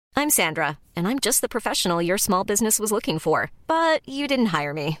I'm Sandra, and I'm just the professional your small business was looking for. But you didn't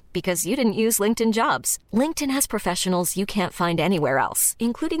hire me because you didn't use LinkedIn Jobs. LinkedIn has professionals you can't find anywhere else,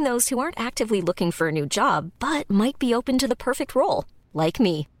 including those who aren't actively looking for a new job, but might be open to the perfect role, like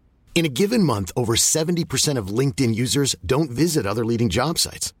me. In a given month, over 70% of LinkedIn users don't visit other leading job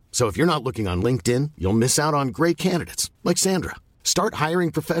sites. So if you're not looking on LinkedIn, you'll miss out on great candidates like Sandra. Start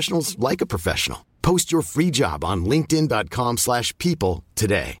hiring professionals like a professional. Post your free job on linkedin.com/people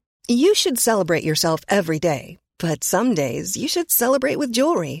today. You should celebrate yourself every day, but some days you should celebrate with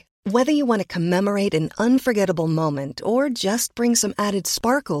jewelry. Whether you want to commemorate an unforgettable moment or just bring some added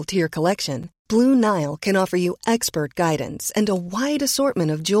sparkle to your collection, Blue Nile can offer you expert guidance and a wide assortment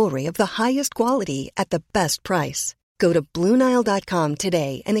of jewelry of the highest quality at the best price. Go to BlueNile.com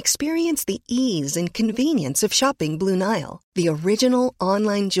today and experience the ease and convenience of shopping Blue Nile, the original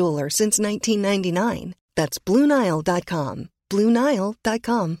online jeweler since 1999. That's BlueNile.com.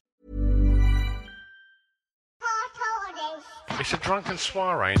 BlueNile.com. It's a drunken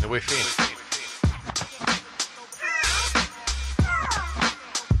soiree in the within.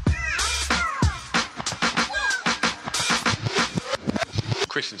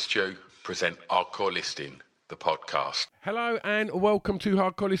 Chris and Stu present Hardcore Listing, the podcast. Hello and welcome to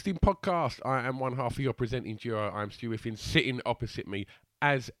Hardcore Listing Podcast. I am one half of your presenting duo. I'm Stu Whiffin, sitting opposite me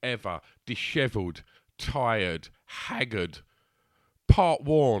as ever, dishevelled, tired, haggard, part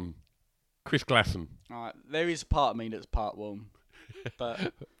worn, Chris Glasson. All right, there is a part of me that's part warm,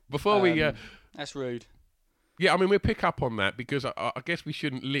 but Before we... that's rude. Yeah, I mean, we'll pick up on that because I guess we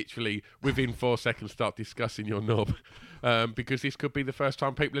shouldn't literally, within 4 seconds, start discussing your knob because this could be the first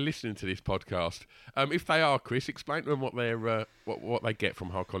time people are listening to this podcast. If they are, Chris, explain to them what they're what they get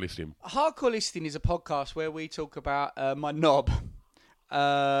from Hardcore Listing. Hardcore Listing is a podcast where we talk about my knob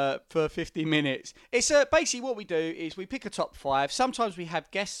for 50 minutes. It's basically what we do is we pick a top 5. Sometimes we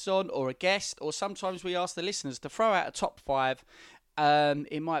have guests on or a guest, or sometimes we ask the listeners to throw out a top 5.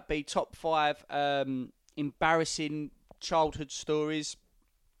 It might be top 5... embarrassing childhood stories,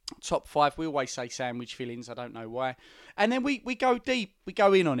 top 5. We always say sandwich fillings, I don't know why, and then we go deep, we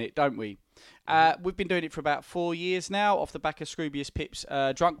go in on it, don't we? We've been doing it for about 4 years now off the back of Scroobius Pip's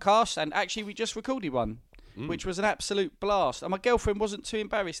drunk cast, and actually we just recorded one which was an absolute blast, and my girlfriend wasn't too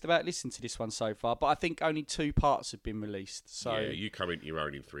embarrassed about listening to this one so far, but I think only 2 parts have been released, so yeah, you come into your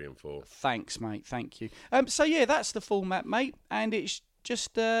own in 3 and 4. Thanks, mate, thank you. So yeah, that's the format, mate, and it's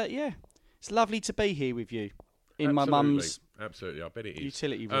just it's lovely to be here with you in my mum's absolutely, I bet it is.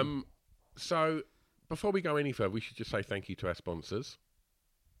 Utility room. So, before we go any further, we should just say thank you to our sponsors.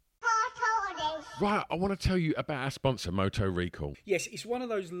 Right, I want to tell you about our sponsor, Moto Recall. Yes, it's one of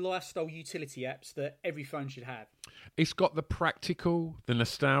those lifestyle utility apps that every phone should have. It's got the practical, the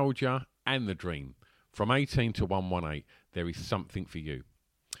nostalgia, and the dream. From 18 to 118, there is something for you.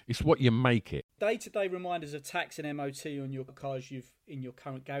 It's what you make it. Day-to-day reminders of tax and MOT on your cars you've in your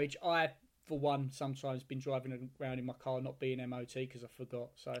current garage. I, for one, sometimes been driving around in my car not being MOT because I forgot.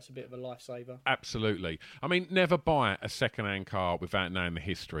 So it's a bit of a lifesaver. Absolutely. I mean, never buy a second-hand car without knowing the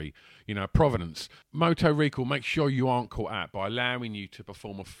history. You know, provenance. Moto Recall makes sure you aren't caught out by allowing you to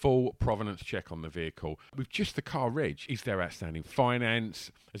perform a full provenance check on the vehicle. With just the car reg, is there outstanding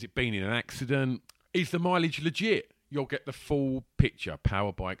finance? Has it been in an accident? Is the mileage legit? You'll get the full picture,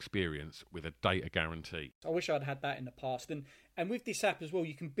 powered by experience, with a data guarantee. I wish I'd had that in the past. And with this app as well,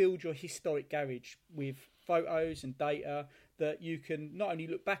 you can build your historic garage with photos and data that you can not only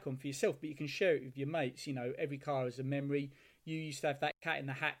look back on for yourself, but you can share it with your mates. You know, every car is a memory. You used to have that Cat in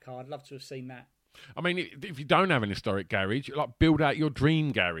the Hat car. I'd love to have seen that. I mean, if you don't have an historic garage, like build out your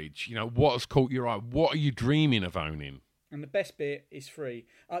dream garage. You know, what has caught your eye? What are you dreaming of owning? And the best bit is free.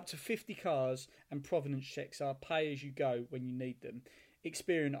 Up to 50 cars and provenance checks are pay as you go when you need them.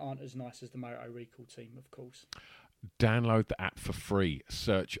 Experian aren't as nice as the Moto Recall team, of course. Download the app for free.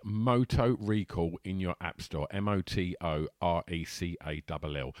 Search Moto Recall in your app store.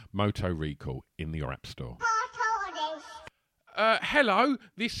 MOTORECALL. Moto Recall in your app store. Hello,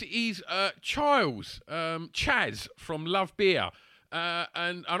 this is Chaz from Love Beer.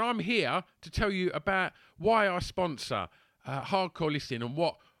 And I'm here to tell you about why I sponsor Hardcore Listing and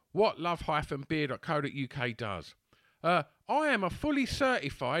what love-beer.co.uk does. I am a fully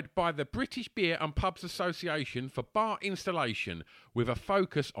certified by the British Beer and Pubs Association for bar installation with a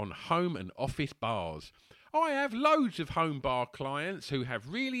focus on home and office bars. I have loads of home bar clients who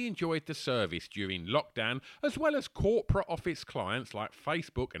have really enjoyed the service during lockdown, as well as corporate office clients like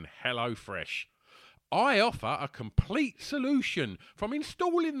Facebook and HelloFresh. I offer a complete solution from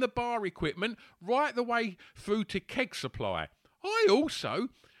installing the bar equipment right the way through to keg supply. I also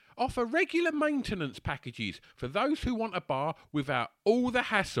offer regular maintenance packages for those who want a bar without all the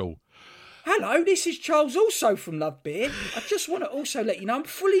hassle. Hello, this is Charles, also from Love Beer. I just want to also let you know I'm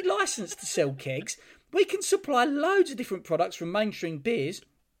fully licensed to sell kegs. We can supply loads of different products from mainstream beers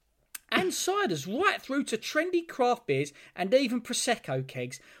and ciders right through to trendy craft beers and even Prosecco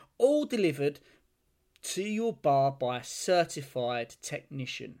kegs, all delivered to your bar by a certified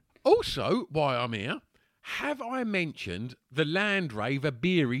technician. Also, while I'm here, have I mentioned the Land Rover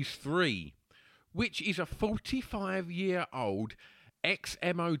Beeries 3, which is a 45-year-old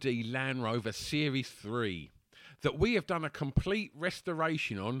ex-MOD Land Rover Series 3 that we have done a complete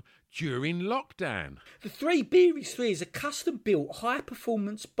restoration on during lockdown. The 3 Beeries 3 is a custom-built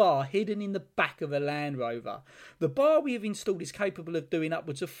high-performance bar hidden in the back of a Land Rover. The bar we have installed is capable of doing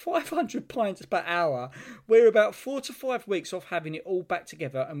upwards of 500 pints per hour. We're about 4 to 5 weeks off having it all back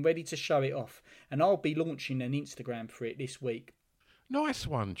together and ready to show it off. And I'll be launching an Instagram for it this week. Nice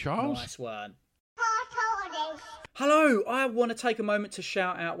one, Charles. Nice one. Hello, I want to take a moment to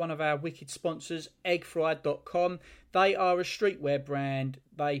shout out one of our wicked sponsors, eggfried.com. They are a streetwear brand.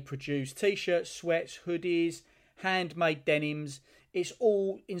 They produce t-shirts, sweats, hoodies, handmade denims. It's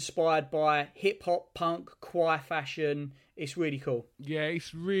all inspired by hip-hop, punk, choir fashion. It's really cool. Yeah,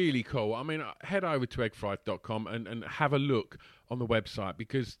 it's really cool. I mean, head over to eggfried.com and have a look on the website,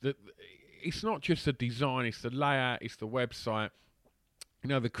 because it's not just the design, it's the layout, it's the website. You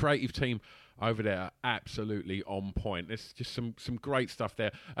know, the creative team over there are absolutely on point. There's just some great stuff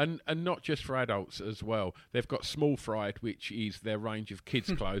there. And not just for adults as well. They've got Small Fried, which is their range of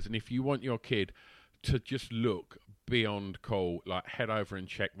kids' clothes. And if you want your kid to just look beyond cool, like, head over and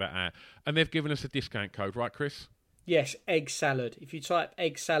check that out. And they've given us a discount code, right, Chris? Yes, egg salad. If you type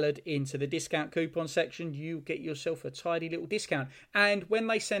egg salad into the discount coupon section, you get yourself a tidy little discount. And when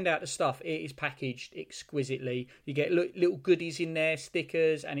they send out the stuff, it is packaged exquisitely. You get little goodies in there,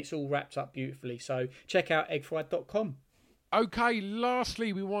 stickers, and it's all wrapped up beautifully. So check out eggfried.com. Okay,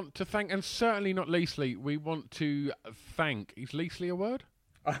 lastly, we want to thank, and certainly not leastly, we want to thank... Is leastly a word?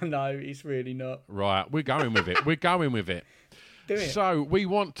 Oh, no, it's really not. Right, we're going with it. We're going with it. So we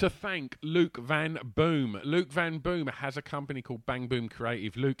want to thank Luke Van Boom. Luke Van Boom has a company called Bang Boom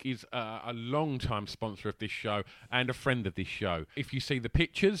Creative. Luke is a long-time sponsor of this show and a friend of this show. If you see the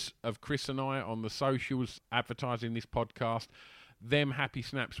pictures of Chris and I on the socials advertising this podcast, them happy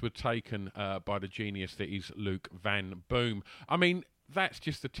snaps were taken by the genius that is Luke Van Boom. I mean, that's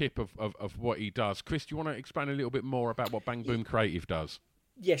just the tip of what he does. Chris, do you want to explain a little bit more about what Bang Boom Creative does?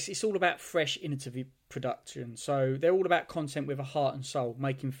 Yes, it's all about fresh, innovative production. So they're all about content with a heart and soul,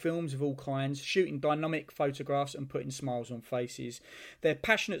 making films of all kinds, shooting dynamic photographs and putting smiles on faces. They're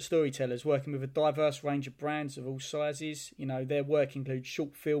passionate storytellers working with a diverse range of brands of all sizes. You know, their work includes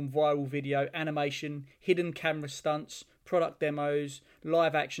short film, viral video, animation, hidden camera stunts, product demos,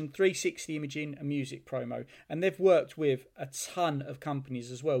 live action, 360 imaging and music promo. And they've worked with a ton of companies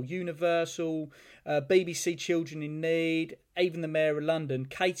as well. Universal, BBC Children in Need, even the Mayor of London,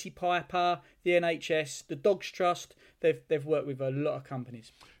 Katie Piper, the NHS, the Dogs Trust. They've worked with a lot of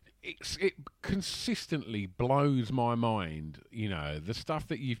companies. It consistently blows my mind, you know, the stuff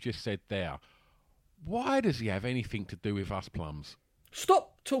that you've just said there. Why does he have anything to do with us plums?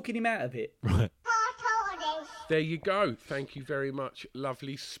 Stop talking him out of it. Right. There you go. Thank you very much,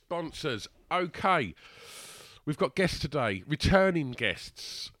 lovely sponsors. Okay, we've got guests today, returning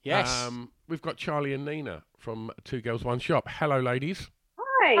guests. Yes. We've got Charlie and Nina from Two Girls One Shop. Hello, ladies.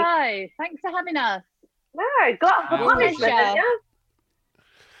 Hi. Hi, thanks for having us. No, got for punishment, didn't you?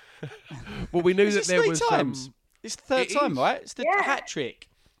 Well, we knew that there was... it's the third time, right? It's the hat trick.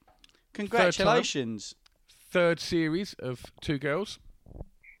 Congratulations. Third series of Two Girls.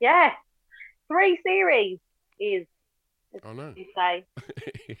 Yeah. 3 series is, I know. you say.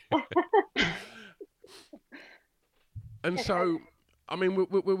 And so, I mean,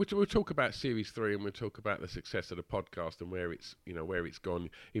 we'll talk about Series 3 and we'll talk about the success of the podcast and where it's gone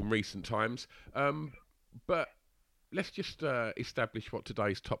in recent times. But let's just establish what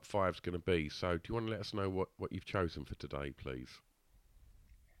today's top 5 is going to be. So do you want to let us know what you've chosen for today, please?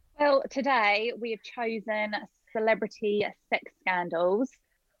 Well, today we have chosen celebrity sex scandals.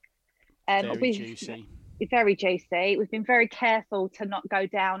 Very juicy. Very juicy. We've been very careful to not go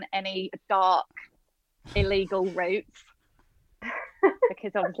down any dark, illegal routes.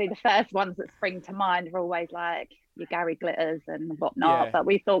 Because obviously the first ones that spring to mind are always like your Gary Glitters and whatnot. Yeah. But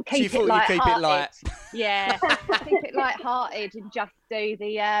we thought keep it light-hearted. Keep it light. Yeah, keep it light-hearted and just do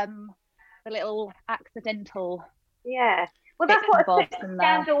the little accidental. Yeah. Well, that's what a sex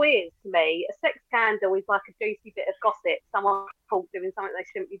scandal is to me. A sex scandal is like a juicy bit of gossip. Someone caught doing something they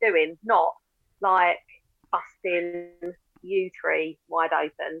shouldn't be doing, not like busting yew tree wide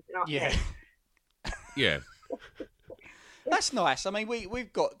open. You know what I mean? Yeah. That's nice. I mean,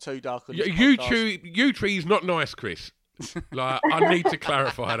 we've got Too Dark on this yew podcast. tree's not nice, Chris. Like, I need to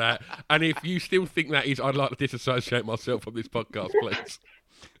clarify that. And if you still think that is, I'd like to disassociate myself from this podcast, please.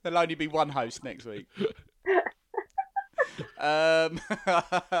 There'll only be one host next week. Yeah,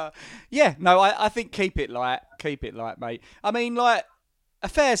 no, I think keep it light, mate. I mean, like,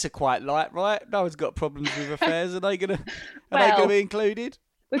 affairs are quite light, right? No one's got problems with affairs. Are they gonna be included?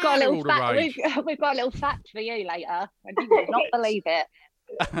 We've got a All little the fact. rage. We've got a little fact for you later, and you will not believe it.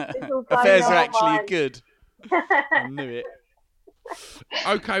 Affairs are actually good. I knew it.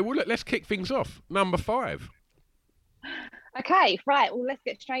 Okay, well, let's kick things off. Number 5. Okay, right. Well, let's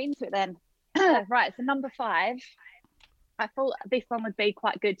get straight into it then. Right, so number 5. I thought this one would be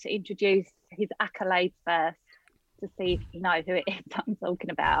quite good to introduce his accolades first, to see if you know who it is I'm talking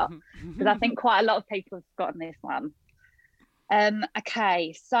about, because I think quite a lot of people have forgotten this one.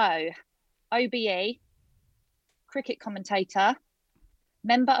 Okay, so OBE, cricket commentator,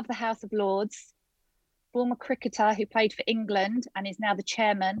 member of the House of Lords, former cricketer who played for England and is now the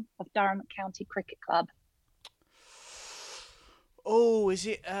chairman of Durham County Cricket Club. Oh, is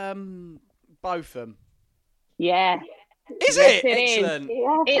it Botham? Yeah. Is Yes, it? it is. Excellent.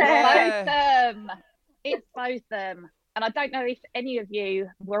 It's Botham. And I don't know if any of you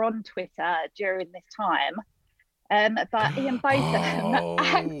were on Twitter during this time, but Ian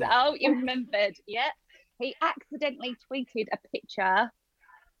Botham, oh, you remembered, yeah. He accidentally tweeted a picture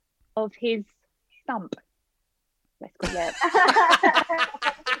of his stump. Let's call it.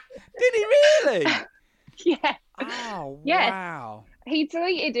 Did he really? Yeah. Oh, Yes. wow. He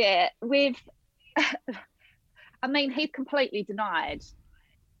tweeted it with, I mean, he completely denied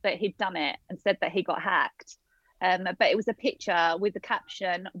that he'd done it and said that he got hacked. But it was a picture with the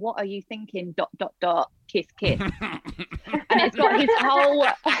caption, "What are you thinking? ... Kiss, kiss." And it's got his whole,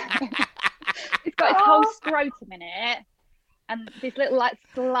 scrotum in it, and this little like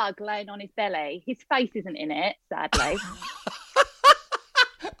slug laying on his belly. His face isn't in it, sadly.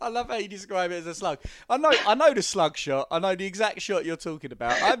 I love how you describe it as a slug. I know the slug shot. I know the exact shot you're talking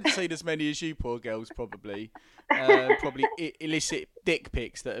about. I haven't seen as many as you poor girls, probably illicit dick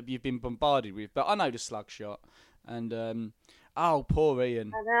pics that you've been bombarded with. But I know the slug shot. And oh, poor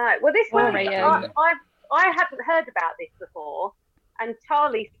Ian. I know. Well, this one, Ian. I hadn't heard about this before, and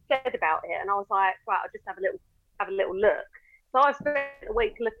Charlie said about it, and I was like, right, I'll just have a little look. So I spent a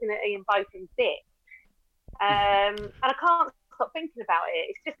week looking at Ian Botham's dick, and I can't stop thinking about it.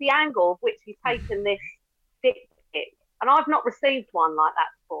 It's just the angle of which he's taken this dick pic, and I've not received one like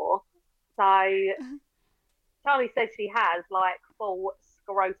that before. So Charlie says she has, like, full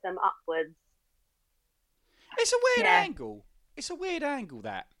scrotum upwards. It's a weird angle. It's a weird angle,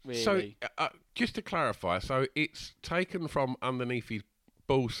 that, really. So, just to clarify, so it's taken from underneath his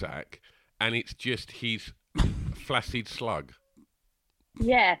ballsack, and it's just his flaccid slug.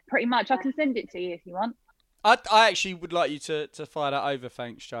 Yeah, pretty much. I can send it to you if you want. I actually would like you to fire that over,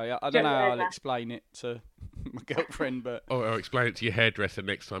 thanks, Charlie. I don't know how I'll explain it to my girlfriend, but... Or explain it to your hairdresser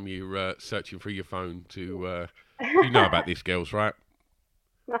next time you're searching through your phone to... you know about this, girls, right?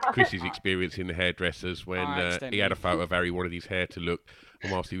 Chris's experience in the hairdressers when he had a photo of Harry wanted his hair to look,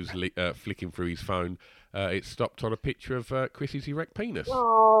 and whilst he was flicking through his phone, it stopped on a picture of Chris's erect penis.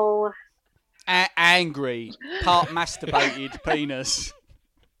 Oh. Angry, part masturbated penis.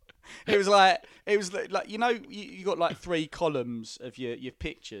 It was like you know, you got like 3 columns of your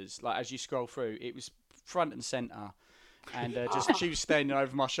pictures, like as you scroll through. It was front and centre, and just she was standing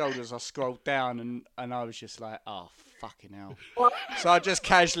over my shoulders. I scrolled down, and I was just like, oh, fucking hell. So I just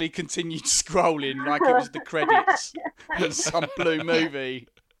casually continued scrolling like it was the credits of some blue movie,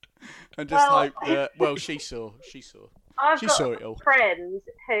 and just hoped that, well, she saw she saw it all. A friend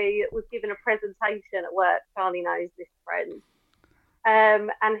who was given a presentation at work. Charlie knows this friend,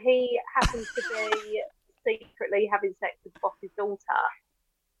 and he happened to be secretly having sex with the boss's daughter,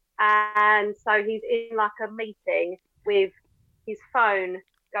 and so he's in like a meeting with his phone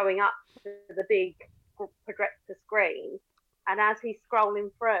going up to the big projector screen, and as he's scrolling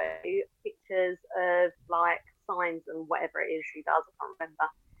through pictures of like signs and whatever it is he does, I can't remember,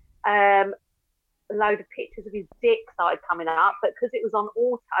 a load of pictures of his dick started coming up, but because it was on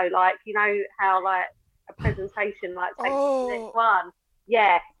auto, like, you know how like a presentation like takes the next one,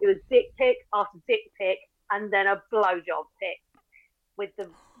 yeah, it was dick pic after dick pic, and then a blowjob pic with the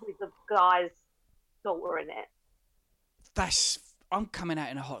guy's daughter in it. I'm coming out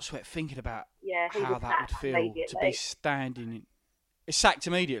in a hot sweat thinking about how that would feel to be standing in. It's sacked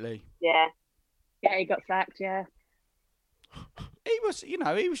immediately. Yeah. Yeah, he got sacked, yeah. He was,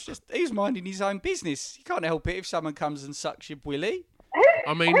 he was minding his own business. You can't help it if someone comes and sucks your willy.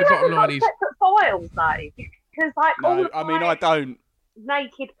 I mean, the bottom line is separate files though, because like No, I mean, I don't.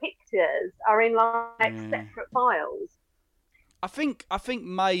 naked pictures are in like separate files. I think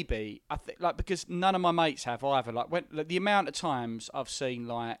maybe because none of my mates have either. The amount of times I've seen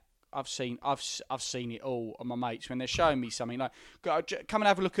I've seen it all on my mates when they're showing me something like, come and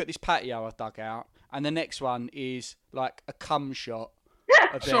have a look at this patio I dug out, and the next one is like a cum shot.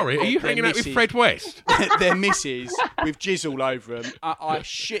 Sorry, are you hanging out with Fred West? Their missus with jizz all over them. I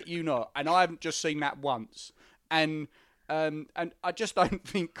shit you not, and I haven't just seen that once. And I just don't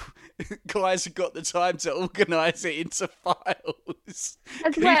think guys have got the time to organise it into files.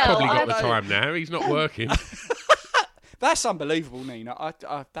 As He's well, probably got the time now. He's not working. That's unbelievable, Nina.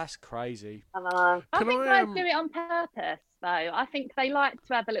 That's crazy. I know. I Can think I, guys do it on purpose, though. I think they like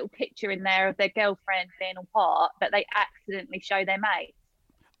to have a little picture in there of their girlfriend being all hot, but they accidentally show their mate.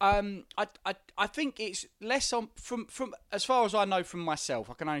 I think it's less on from as far as I know from myself.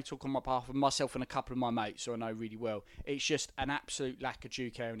 I can only talk on behalf of myself and a couple of my mates who I know really well. It's just an absolute lack of due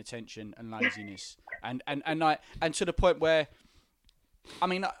care and attention and laziness, and to the point where, I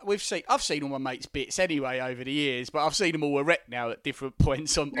mean, I've seen all my mates' bits anyway over the years, but I've seen them all erect now at different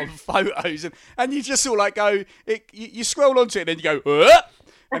points on photos, and you just sort of like go, you scroll onto it and then you go,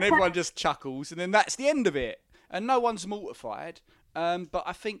 and everyone just chuckles, and then that's the end of it, and no one's mortified. But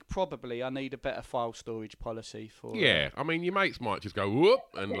I think probably I need a better file storage policy for. Yeah, I mean, your mates might just go whoop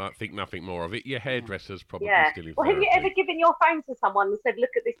and like think nothing more of it. Your hairdresser's probably still in. Well, have you ever given your phone to someone and said,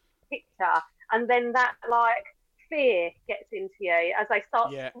 "Look at this picture," and then that like fear gets into you as they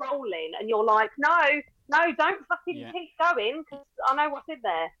start scrolling, and you're like, "No, don't fucking keep going because I know what's in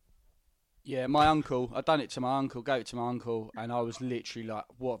there." Yeah, my uncle, I'd done it to my uncle, gave it to my uncle, and I was literally like,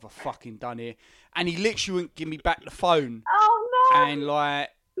 what have I fucking done here? And he literally wouldn't give me back the phone. Oh, no.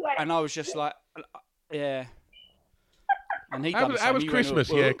 And I was just like, yeah. And he How was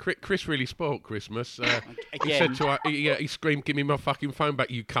Christmas? Yeah, Chris really spoiled Christmas. He said he screamed, "Give me my fucking phone back,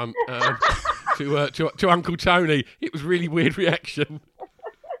 you cunt," to Uncle Tony. It was really weird reaction.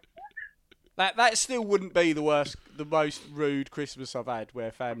 That still wouldn't be the most rude Christmas I've had,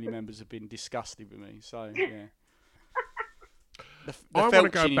 where family members have been disgusted with me. So yeah. I want to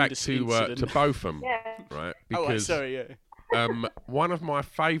go back to Botham, right? Because one of my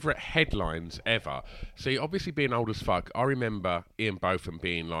favourite headlines ever. See, obviously being old as fuck, I remember Ian Botham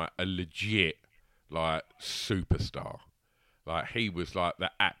being like a legit like superstar. Like he was like the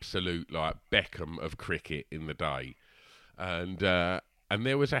absolute like Beckham of cricket in the day, and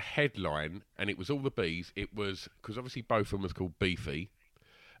there was a headline, and it was all the bees. It was because obviously Botham was called Beefy,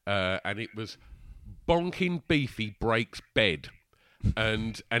 and it was bonking Beefy breaks bed,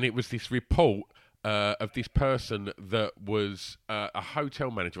 and it was this report of this person that was a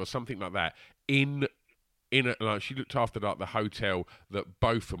hotel manager or something like that in a, like she looked after like the hotel that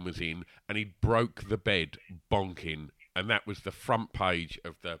Botham was in, and he broke the bed bonking, and that was the front page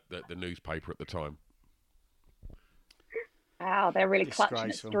of the newspaper at the time. Wow, they're really clutching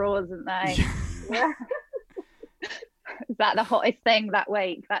at straws, aren't they? Is that the hottest thing that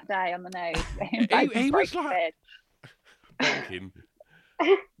week, that day on the news? he was like bonking.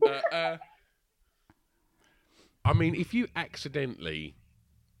 I mean, if you accidentally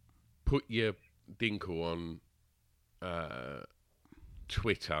put your dinkle on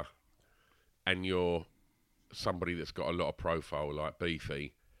Twitter and you're somebody that's got a lot of profile like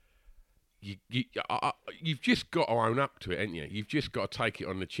Beefy, you've just got to own up to it, ain't you? You've just got to take it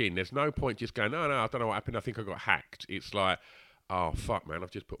on the chin. There's no point just going, no, I don't know what happened. I think I got hacked. It's like, oh, fuck, man, I've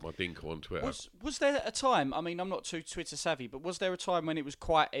just put my dinkle on Twitter. Was there a time, I mean, I'm not too Twitter savvy, but was there a time when it was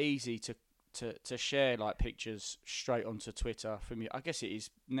quite easy to share like pictures straight onto Twitter from you? I guess it is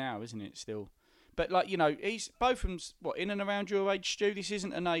now, isn't it, still? But like, you know, Botham's what, in and around your age, Stu? This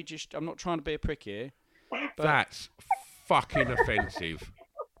isn't an age, I'm not trying to be a prick here. But that's fucking offensive.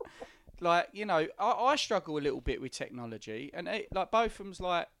 Like, you know, I struggle a little bit with technology, and like Botham's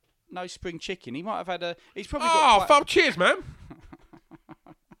like no spring chicken. He might have had he's probably got fuck, cheers, man.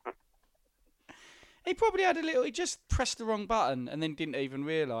 He probably had he just pressed the wrong button and then didn't even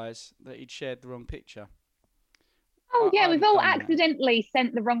realise that he'd shared the wrong picture. Oh, yeah, we've all accidentally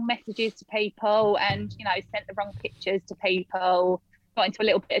sent the wrong messages to people and, you know, sent the wrong pictures to people, got into a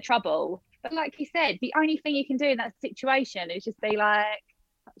little bit of trouble. But like you said, the only thing you can do in that situation is just be like,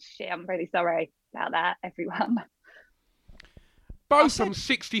 oh, shit, I'm really sorry about that, everyone. Botham's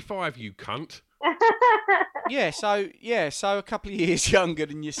 65, you cunt. so a couple of years younger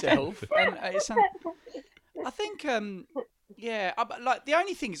than yourself, and I think Yeah, but like the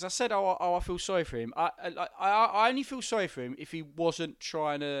only thing is, I said, I feel sorry for him. I only feel sorry for him if he wasn't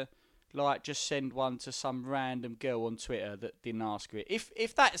trying to like just send one to some random girl on Twitter that didn't ask for it.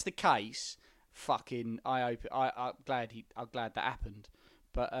 If that's the case, fucking, I'm glad that happened.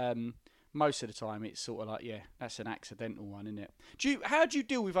 But most of the time, it's sort of like, yeah, that's an accidental one, isn't it? How do you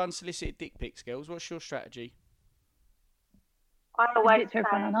deal with unsolicited dick pics, girls? What's your strategy? I always It's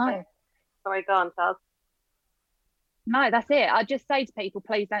everyone I know. Sorry, go on, Charles. No, that's it. I just say to people,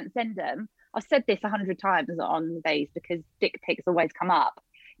 please don't send them. I've said this 100 times on these because dick pics always come up.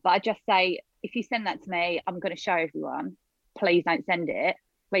 But I just say, if you send that to me, I'm going to show everyone. Please don't send it.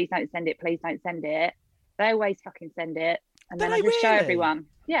 Please don't send it. Please don't send it. They always fucking send it. And then I just show everyone.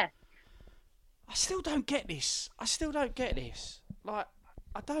 Yeah. I still don't get this. Like,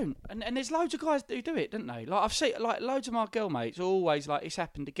 I don't. And there's loads of guys who do it, don't they? Like, I've seen, like, loads of my girl mates are always like, it's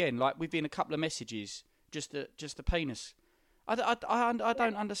happened again. Like, within a couple of messages. Just a penis. I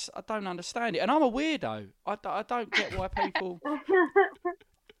don't understand it, and I'm a weirdo. I don't get why people.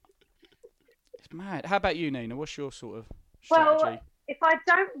 It's mad. How about you, Nina? What's your sort of strategy? Well, if I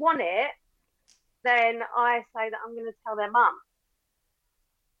don't want it, then I say that I'm going to tell their mum.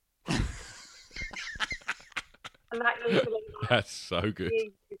 And that usually That's so good.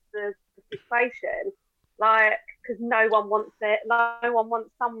 is the situation, like, because no one wants it. No one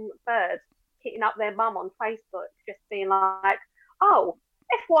wants some bird hitting up their mum on Facebook, just being like, "Oh,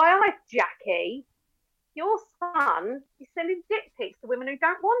 FYI, Jackie, your son is sending dick pics to women who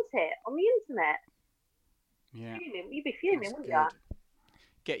don't want it on the internet." Yeah, you'd be fuming, wouldn't you?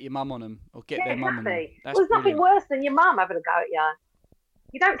 Get your mum on them, or get their mum on them. Well, there's nothing worse than your mum having a go at you.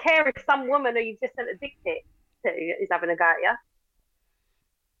 You don't care if some woman who you've just sent a dick pic to is having a go at you.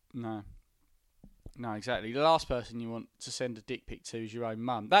 No, exactly. The last person you want to send a dick pic to is your own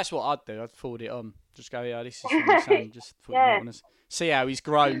mum. That's what I'd do. I'd forward it on. Just go, yeah, this is from my son. Just see how he's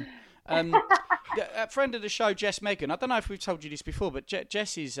grown. A friend of the show, Jess Megan. I don't know if we've told you this before, but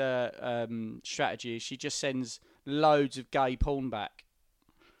Jess's strategy is she just sends loads of gay porn back.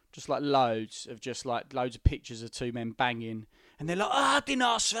 Just like loads of pictures of two men banging. And they're like, "Oh, I didn't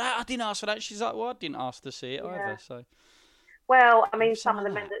ask for that. She's like, "Well, I didn't ask to see it either." So. Well, I mean, some of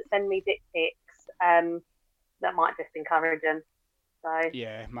the men that send me dick pics, that might just encourage them. So.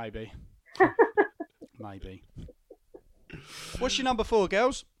 Yeah, maybe. Maybe. What's your number 4,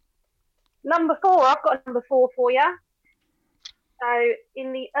 girls? Number 4, I've got number 4 for you. So,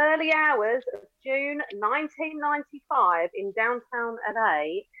 in the early hours of June 1995 in downtown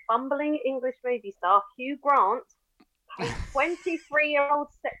LA, bumbling English movie star Hugh Grant paid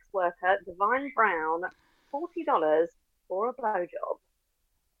 23-year-old sex worker Divine Brown $40 for a blowjob.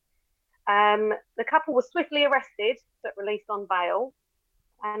 The couple was swiftly arrested but released on bail,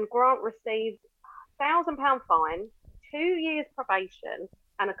 and Grant received a £1,000 fine, 2 years probation,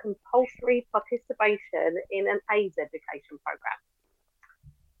 and a compulsory participation in an AIDS education program.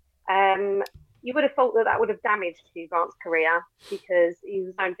 You would have thought that would have damaged Hugh Grant's career because he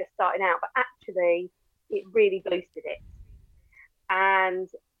was only just starting out, but actually it really boosted it. And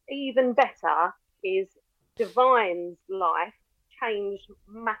even better is Divine's life changed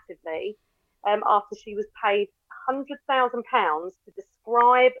massively after she was paid £100,000 to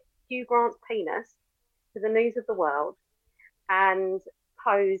describe Hugh Grant's penis to the news of the world and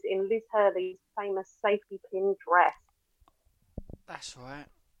pose in Liz Hurley's famous safety pin dress. That's right.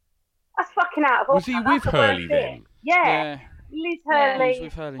 That's fucking out of all. Was he with Hurley then? Yeah. Liz Hurley,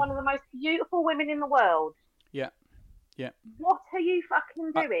 with Hurley, one of the most beautiful women in the world. Yeah. What are you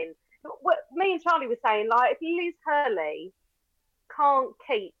fucking doing? Me and Charlie were saying, like, if Liz Hurley can't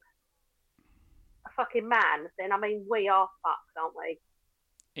keep a fucking man, then I mean we are fucked, aren't we?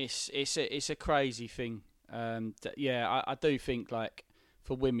 It's a crazy thing. I do think, like,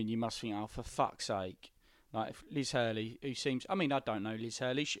 for women you must think, oh, for fuck's sake. Like Liz Hurley, who seems, I mean, I don't know Liz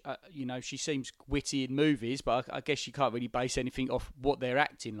Hurley, she seems witty in movies, but I guess you can't really base anything off what they're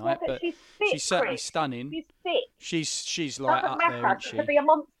acting like. Yeah, but she's certainly stunning. She's fit. She's like doesn't up matter. there, isn't She she? could be a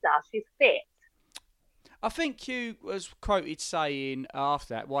monster. She's fit. I think Hugh was quoted saying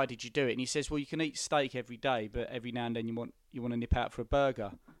after that, "Why did you do it?" And he says, "Well, you can eat steak every day, but every now and then you want to nip out for a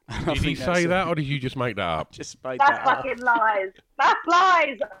burger." Did he say that, or did you just make that up? Just made That's that up. fucking lies. That's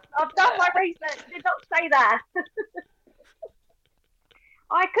lies. I've done my research. Did not say that.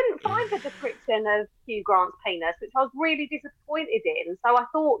 I couldn't find a description of Hugh Grant's penis, which I was really disappointed in. So I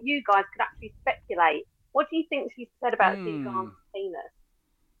thought you guys could actually speculate. What do you think she said about Hugh Grant's penis?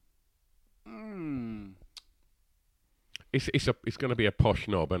 It's going to be a posh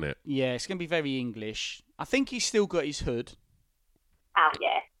knob, isn't it? Yeah, it's going to be very English. I think he's still got his hood. Oh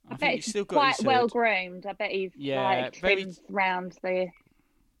yeah. I think it's he's still got quite his well head. groomed. I bet he's like very- trimmed round the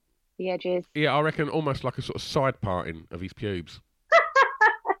edges. Yeah, I reckon almost like a sort of side parting of his pubes.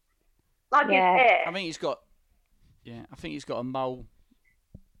 Like Yeah. his hair. I think he's got a mole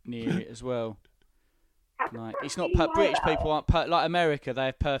near it as well. Like, it's not British people aren't like America. They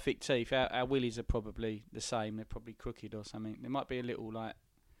have perfect teeth. Our willies are probably the same. They're probably crooked or something. There might be a little like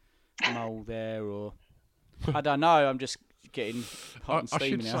mole there, or I don't know. I'm just getting hot and I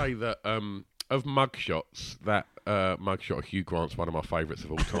steamy should now. say that of mugshots, that mugshot of Hugh Grant's one of my favourites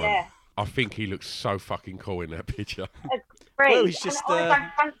of all time. Yeah. I think he looks so fucking cool in that picture. Agreed. Well, he's just, and I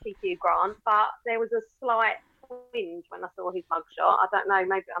don't fancy Hugh Grant, but there was a slight twinge when I saw his mugshot. I don't know,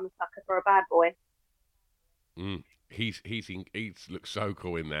 maybe I'm a sucker for a bad boy. He looks so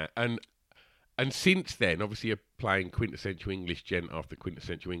cool in that, and since then, obviously, you're playing quintessential English gent after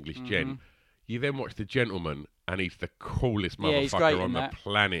quintessential English gent. You then watch The Gentleman, and he's the coolest Yeah, he's great motherfucker in on the that.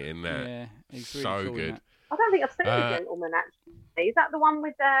 planet in that. Yeah, he's really so cool in good. that. I don't think I've seen The Gentleman, actually. Is that the one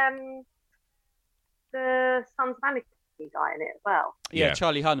with the Sons of Anarchy guy in it as well? Yeah,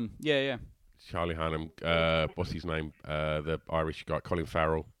 Charlie Hunnam. Yeah. Charlie Hunnam, what's his name? The Irish guy, Colin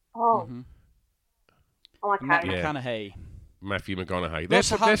Farrell. Oh. Oh, okay. Matt Yeah. McConaughey. Matthew McConaughey.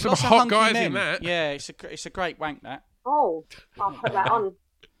 There's Lots some of hot hunky guys men. in that. Yeah, it's a great wank, that. Oh, I'll put that on.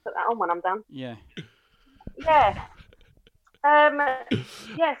 Put that on when I'm done. Yeah. Yeah.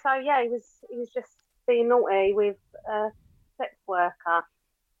 Yeah. So yeah, he was just being naughty with a sex worker.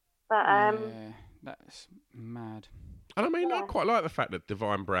 But Yeah, that's mad. And I mean, I quite like the fact that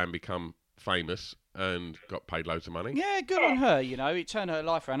Divine Brand become famous and got paid loads of money. Yeah, good on her. You know, it turned her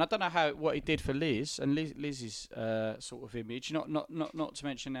life around. I don't know what it did for Liz and Liz's sort of image. Not to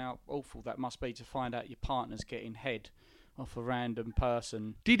mention how awful that must be to find out your partner's getting head off a random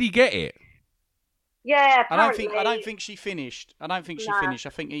person. Did he get it? yeah, I apparently, don't think she finished. I don't think she No. finished. I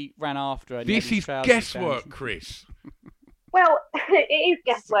think he ran after her. And he This had his is trousers guesswork, down. Chris. Well, it is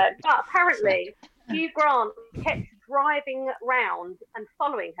guesswork, but apparently Hugh Grant kept driving round and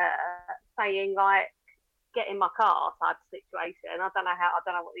following her, saying like, "Get in my car" type of situation. I don't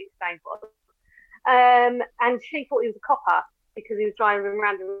know what the exchange was. And she thought he was a copper because he was driving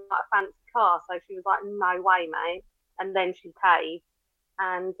around in like a fancy car. So she was like, "No way, mate." And then she caved,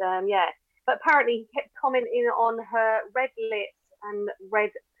 and yeah. But apparently he kept commenting on her red lips and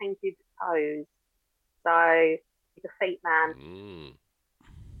red painted toes. So he's a feet man.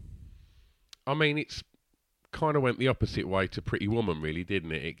 I mean, it's kind of went the opposite way to Pretty Woman, really,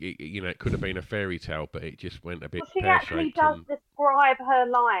 didn't it? It could have been a fairy tale, but it just went a bit Well, she actually pear-shaped. does describe her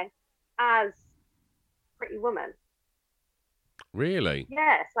life as Pretty Woman. Really?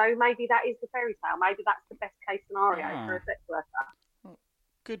 Yeah, so maybe that is the fairy tale. Maybe that's the best case scenario for a sex worker.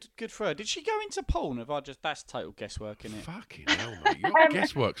 Good for her. Did she go into porn? That's total guesswork, isn't it? Fucking hell, mate. Your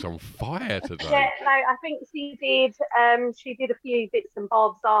guesswork's on fire today. Yeah, no, I think she did. She did a few bits and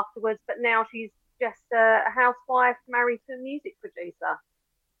bobs afterwards, but now she's just a housewife married to a music producer.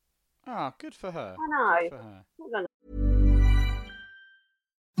 Ah, good for her. I know. Good for her. Hold on.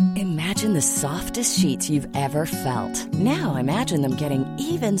 Imagine the softest sheets you've ever felt. Now imagine them getting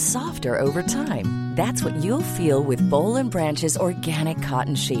even softer over time. That's what you'll feel with Boll & Branch's organic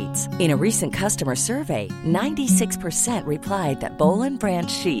cotton sheets. In a recent customer survey, 96% replied that Boll & Branch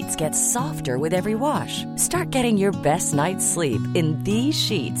sheets get softer with every wash. Start getting your best night's sleep in these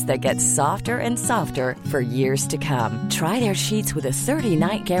sheets that get softer and softer for years to come. Try their sheets with a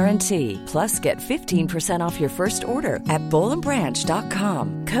 30-night guarantee. Plus, get 15% off your first order at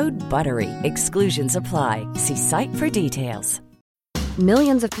bollandbranch.com. Code BUTTERY. Exclusions apply. See site for details.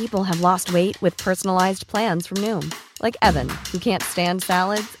 Millions of people have lost weight with personalized plans from Noom. Like Evan, who can't stand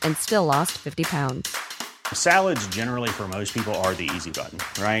salads and still lost 50 pounds. Salads generally for most people are the easy button,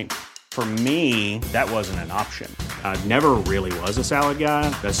 right? For me, that wasn't an option. I never really was a salad guy.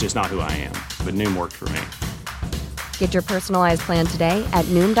 That's just not who I am. But Noom worked for me. Get your personalized plan today at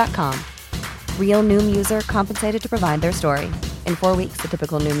Noom.com. Real Noom user compensated to provide their story. In 4 weeks, the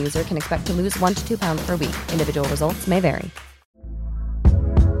typical Noom user can expect to lose 1 to 2 pounds per week. Individual results may vary.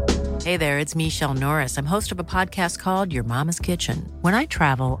 Hey there, it's Michelle Norris. I'm host of a podcast called Your Mama's Kitchen. When I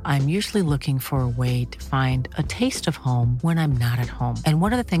travel, I'm usually looking for a way to find a taste of home when I'm not at home. And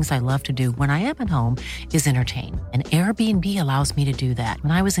one of the things I love to do when I am at home is entertain. And Airbnb allows me to do that.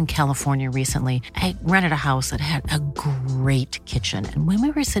 When I was in California recently, I rented a house that had a great kitchen. And when we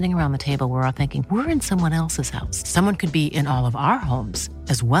were sitting around the table, we were all thinking, we're in someone else's house. Someone could be in all of our homes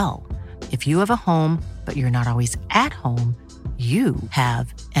as well. If you have a home, but you're not always at home, you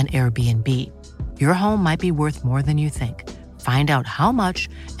have an Airbnb. Your home might be worth more than you think. Find out how much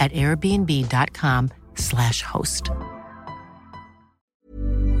at airbnb.com/host.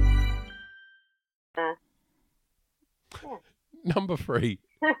 Number 3.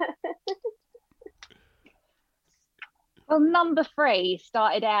 Well, number 3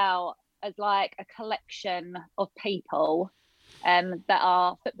 started out as like a collection of people that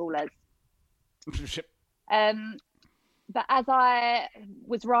are footballers. But as I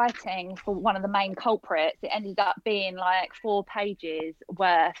was writing for one of the main culprits, it ended up being like 4 pages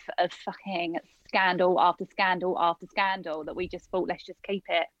worth of fucking scandal after scandal after scandal that we just thought, let's just keep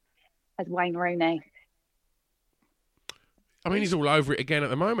it as Wayne Rooney. I mean, he's all over it again at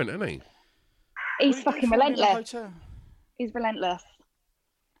the moment, isn't he? He's fucking relentless. He's relentless.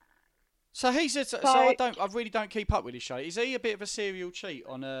 So I really don't keep up with his show. Is he a bit of a serial cheat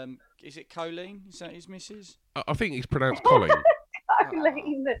on is it Colleen? Is that his missus? I think he's pronounced Colleen.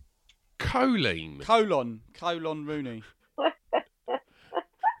 Colleen. Colon Rooney.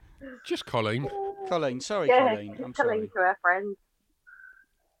 Just Colleen. Colleen, sorry, Yeah, Colleen. I'm Colleen sorry. to her friends.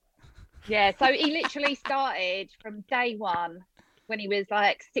 Yeah, so he literally started from day one when he was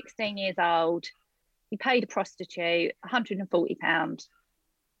like 16 years old. He paid a prostitute £140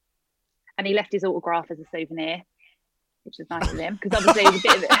 and he left his autograph as a souvenir, which was nice of him because obviously it was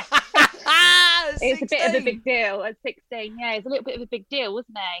a bit of a big deal at 16. Yeah, it was a little bit of a big deal,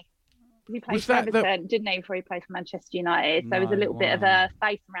 wasn't he? He played for Everton, didn't he, before he played for Manchester United? So it was a little bit of a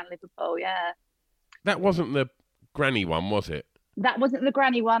face around Liverpool, yeah. That wasn't the granny one, was it? That wasn't the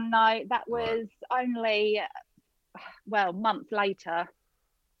granny one, no. That was only, months later.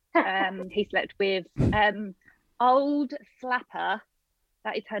 He slept with Old Slapper.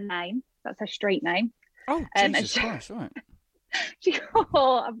 That is her name. That's her street name. Oh, Jesus Christ, right. She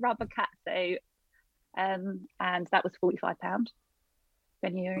wore a rubber catsuit, and that was £45.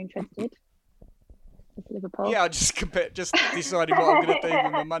 When you're interested. It's Liverpool. Yeah, I just decided what I'm going to do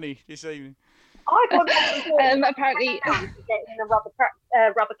with my money this evening. I got apparently getting a rubber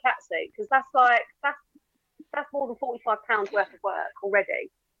catsuit because that's more than £45 worth of work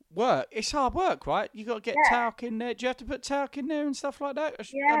already. Work? It's hard work, right? You got to get talc in there. Do you have to put talc in there and stuff like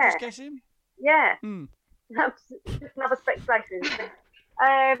that? Yeah. I'm just guessing. Yeah. That's just another speculation.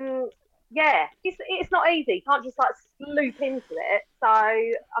 Yeah, it's not easy. You can't just like sloop into it. So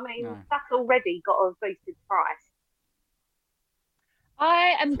I mean, that's already got a boosted price.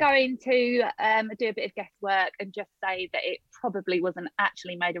 I am going to do a bit of guesswork and just say that it probably wasn't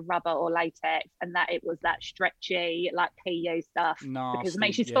actually made of rubber or latex, and that it was that stretchy, like PU stuff. Nasty, because it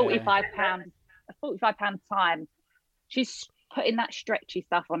makes she's £45 time. She's putting that stretchy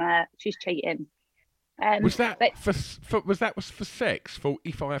stuff on her. She's cheating. Was that for sex?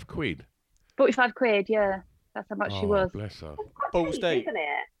 £45? £45, yeah. That's how much she was. Bless her. Balls deep, isn't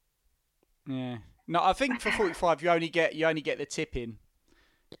it? Yeah. No, I think for 45 you only get the tip in.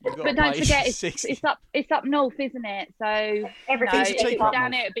 But don't forget, it's up north, isn't it? So everything's if cheap it's up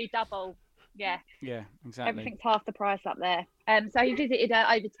down north. here, it'd be double. Yeah. Yeah, exactly. Everything's half the price up there. So he visited her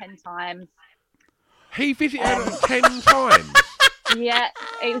over 10 times. He visited her 10 times? Yeah,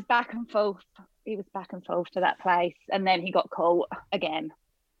 it was back and forth. He was back and forth to that place, and then he got caught again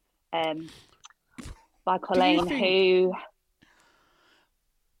by Colleen, who.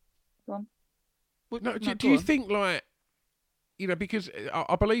 Go on. No, do you think, like, you know, because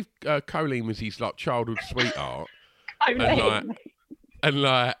I believe Colleen was his like childhood sweetheart, and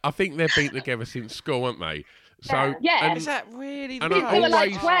I think they've been together since school, haven't they? So yeah, is that really? Since they were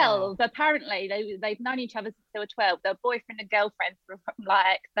like 12. Apparently, they've known each other since they were 12. They're boyfriend and girlfriend from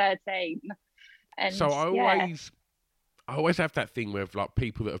like 13. And so I always have that thing with like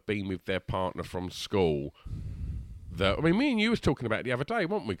people that have been with their partner from school. That, I mean, me and you was talking about the other day,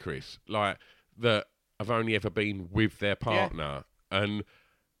 weren't we, Chris? Like that have only ever been with their partner, and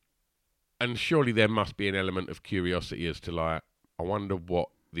surely there must be an element of curiosity as to like, I wonder what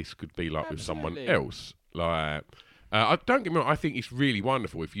this could be like with someone else. Like, don't get me wrong, I think it's really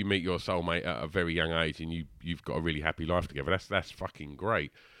wonderful if you meet your soulmate at a very young age and you've got a really happy life together. That's fucking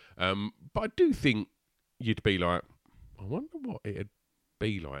great. But I do think you'd be like, I wonder what it'd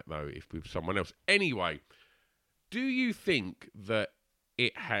be like though if with someone else. Anyway, do you think that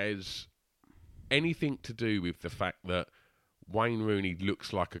it has anything to do with the fact that Wayne Rooney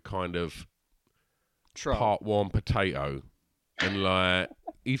looks like a kind of part warm potato, and like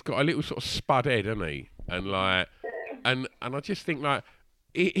he's got a little sort of spud head, hasn't he? And like, and I just think like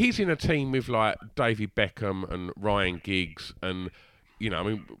he's in a team with like David Beckham and Ryan Giggs, and you know, I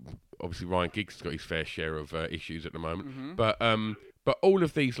mean, obviously Ryan Giggs has got his fair share of issues at the moment, but all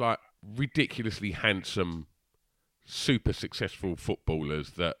of these like ridiculously handsome, super successful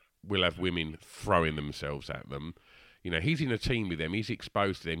footballers that will have women throwing themselves at them. You know, he's in a team with them. He's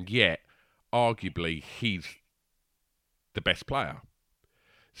exposed to them. Yet, arguably, he's the best player.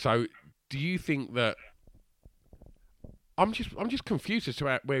 So, do you think that? I'm just confused as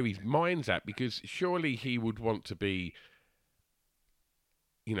to where his mind's at, because surely he would want to be,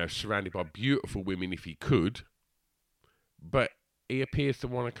 surrounded by beautiful women if he could, but he appears to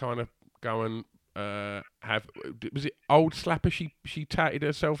want to kind of go and have. Was it Old Slapper? She touted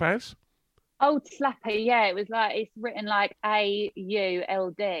herself as Old Slapper. Yeah, it was like it's written like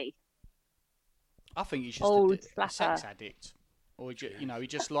AULD. I think he's just Old a Slapper. sex addict. Or, he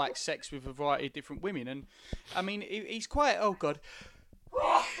just likes sex with a variety of different women. And, I mean, he's quite... Oh, God.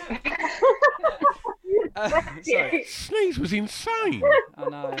 Sneeze was insane. I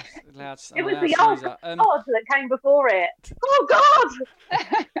know. Loud, it was the old God that came before it. Oh,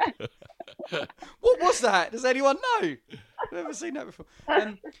 God! What was that? Does anyone know? I've never seen that before.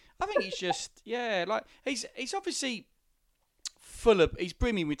 I think he's just... Yeah, like... He's obviously... He's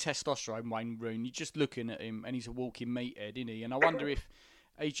brimming with testosterone, Wayne Rooney. You're just looking at him, and he's a walking meathead, isn't he? And I wonder if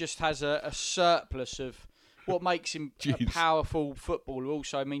he just has a surplus of what makes him a powerful footballer.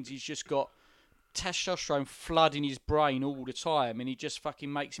 Also means he's just got testosterone flooding his brain all the time, and he just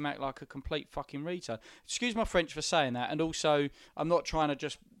fucking makes him act like a complete fucking retard. Excuse my French for saying that. And also, I'm not trying to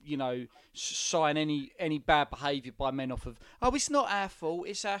just sign any bad behaviour by men off of. Oh, it's not our fault.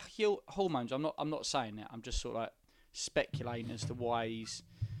 It's our hormones. I'm not saying that. I'm just sort of like speculating as to why he's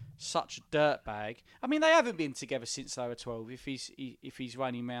such a dirtbag. I mean, they haven't been together since they were 12. If he's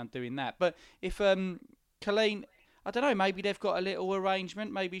running around doing that, but if Colleen, I don't know, maybe they've got a little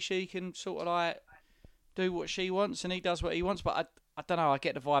arrangement. Maybe she can sort of like do what she wants and he does what he wants. But I don't know. I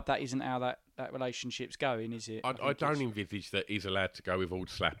get the vibe that isn't how that relationship's going, is it? I don't envisage that he's allowed to go with Old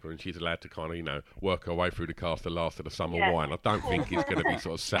Slapper and she's allowed to kind of, work her way through the cast of Last of the Summer Wine. I don't think it's going to be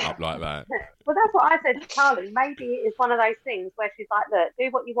sort of set up like that. Well, that's what I said to Charlie. Maybe it's one of those things where she's like, look, do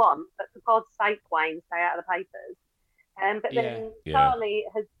what you want, but for God's sake, Wayne, stay out of the papers. But then Charlie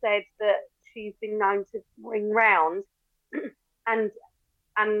has said that she's been known to ring round and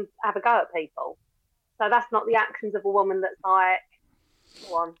have a go at people. So that's not the actions of a woman that's like,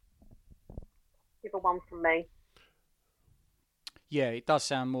 go on, give her one from me. Yeah, it does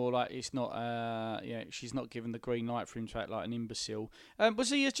sound more like it's not. She's not given the green light for him to act like an imbecile. Was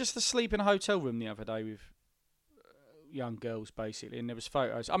he just asleep in a hotel room the other day with young girls, basically? And there was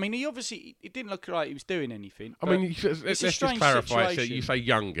photos. I mean, it didn't look like he was doing anything. I mean, let's just clarify. So you say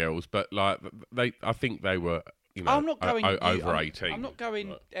young girls, but like I think they were, I'm not going over 18. I'm not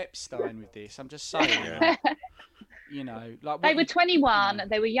going Epstein with this. I'm just saying. Like they were 21.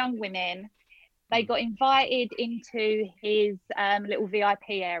 They were young women. They got invited into his little VIP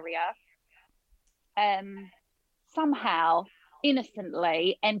area. Somehow,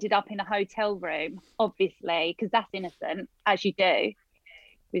 innocently, ended up in a hotel room, obviously, because that's innocent, as you do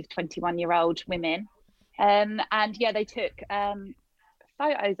with 21-year-old women. And they took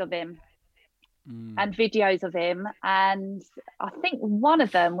photos of him and videos of him. And I think one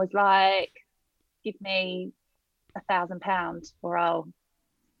of them was like, give me £1,000 or I'll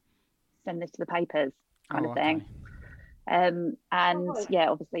send this to the papers kind of thing.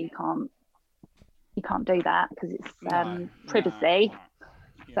 Obviously you can't do that because it's privacy.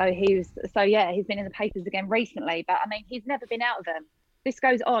 So he's been in the papers again recently, but I mean he's never been out of them. This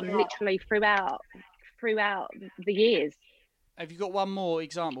goes on literally throughout the years. Have you got one more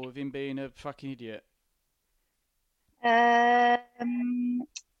example of him being a fucking idiot? He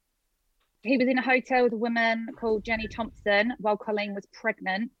was in a hotel with a woman called Jenny Thompson while Colleen was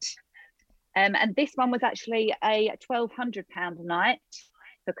pregnant. And this one was actually a £1,200 a night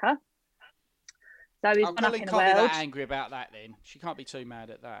hooker. So he's gone up in the world. Colleen can't be that angry about that then. She can't be too mad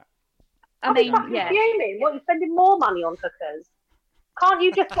at that. I mean, fuming. What, you're spending more money on hookers? Can't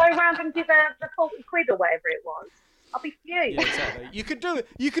you just go around and give her the 40 quid or whatever it was? I'll be fuming. Yeah, exactly. You could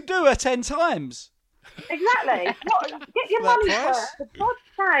do her 10 times. Exactly. Get your money for God's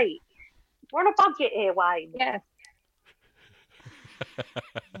sake. We're on a budget here, Wayne. Yeah.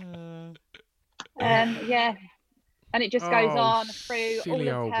 And it just goes on through all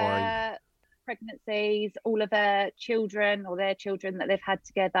of her pregnancies, all of her children or their children that they've had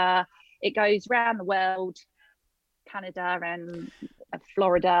together. It goes around the world, Canada and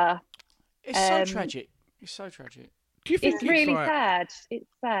Florida. It's so tragic. It's so tragic. Do you think it's really sad? It's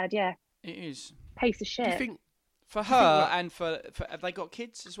sad, yeah. It is. Piece of shit. Do you think for her and for have they got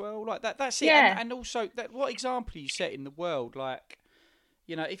kids as well? Like that. That's it. Yeah. And also that what example you set in the world, like.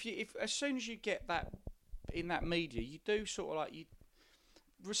 If as soon as you get that in that media, you do sort of like you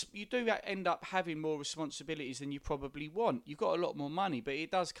do end up having more responsibilities than you probably want. You've got a lot more money, but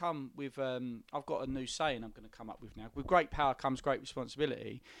it does come with. I've got a new saying I'm going to come up with now. With great power comes great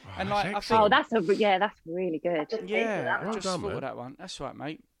responsibility. And like, I think, that's really good. Yeah, well just done, thought of that one. That's right,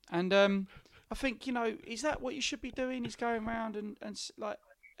 mate. And I think, is that what you should be doing? Is going around and like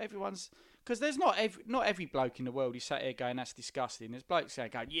everyone's, because there's not every bloke in the world who's sat here going, that's disgusting. There's blokes going,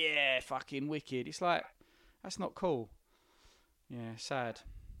 yeah, fucking wicked. It's like, that's not cool. Yeah, sad.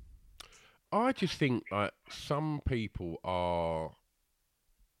 I just think like some people are.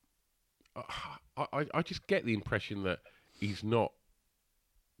 I just get the impression that he's not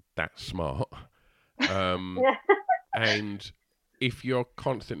that smart, and if you're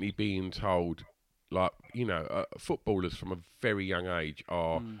constantly being told, like footballers from a very young age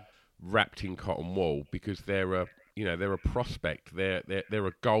are wrapped in cotton wool because they're a prospect, they're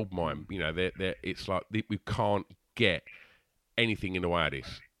a gold mine. It's like we can't get anything in the way of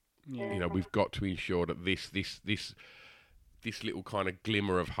this. Yeah. We've got to ensure that this little kind of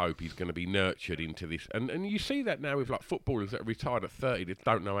glimmer of hope is going to be nurtured into this. And you see that now with like footballers that are retired at 30 that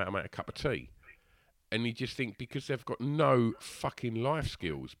don't know how to make a cup of tea. And you just think because they've got no fucking life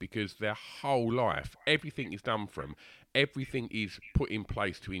skills, because their whole life, everything is done for them, everything is put in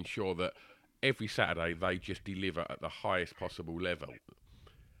place to ensure that every Saturday they just deliver at the highest possible level.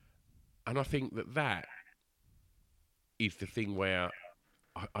 And I think that is the thing where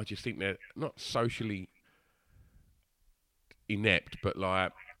I just think they're not socially inept, but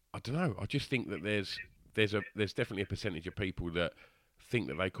like, I don't know. I just think that there's definitely a percentage of people that think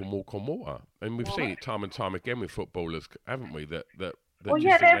that they can walk on water, and we've seen it time and time again with footballers, haven't we? That just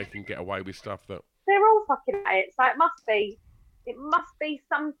think they can get away with stuff that they're all fucking at it. So it must be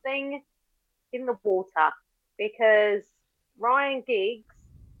something in the water, because Ryan Giggs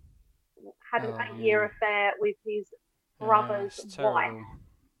had an 8-year affair with his brother's wife.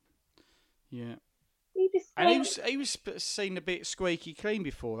 Yeah. He was seen a bit squeaky clean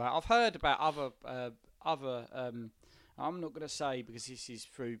before that. I've heard about other. I'm not going to say because this is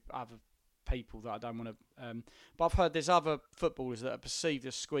through other people that I don't want to. But I've heard there's other footballers that are perceived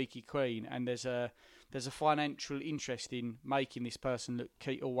as squeaky clean, and there's a financial interest in making this person look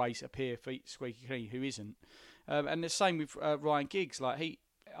always appear squeaky clean who isn't. And the same with Ryan Giggs. Like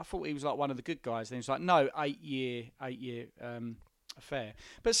I thought he was like one of the good guys. Then he's like, no, 8-year affair.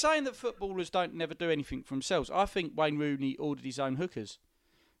 But saying that footballers don't never do anything for themselves, I think Wayne Rooney ordered his own hookers.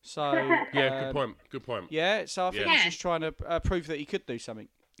 So yeah, good point. Yeah, so I think he's just trying to prove that he could do something.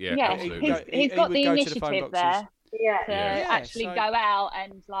 Yeah, he's got the initiative there to actually go out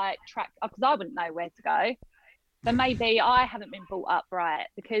and like track, because I wouldn't know where to go. So maybe I haven't been brought up right,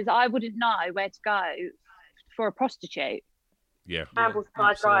 because I wouldn't know where to go for a prostitute. Yeah.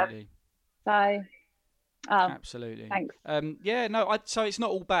 Ambleside Drive. So. Absolutely. Thanks. So it's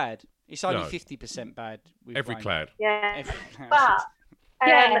not all bad. It's only 50% bad. With every Wayne. clad. Yeah. But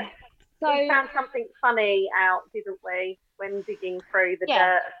so we found something funny out, didn't we, when digging through the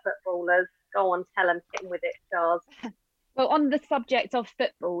dirt of footballers? Go on, tell them, get with it, Charles. Well, on the subject of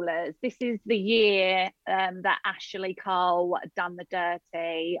footballers, this is the year that Ashley Cole done the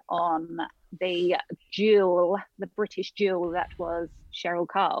dirty on the British jewel that was Cheryl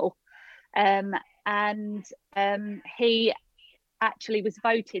Cole. And he actually was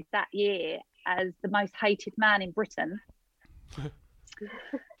voted that year as the most hated man in Britain.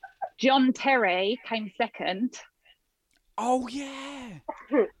 John Terry came second. Oh yeah.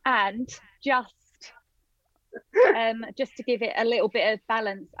 And just to give it a little bit of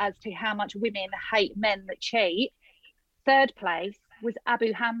balance as to how much women hate men that cheat, third place was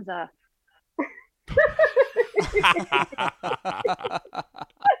Abu Hamza.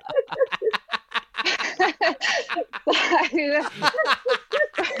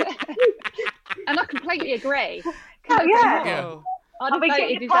 And I completely agree. I'd have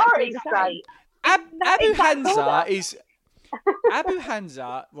voted exactly the same. Abu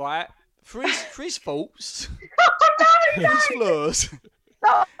Hamza, right? For his faults, for his flaws,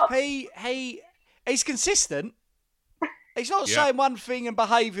 he's consistent. He's not saying one thing and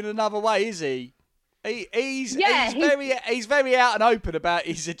behaving another way, is he? He's very out and open about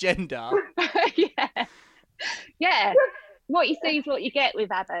his agenda. Yeah. What you see is what you get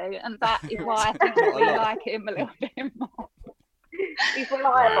with Abu, and that is why I think we like him a little bit more. He's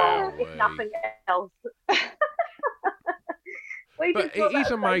reliable, if nothing else. But it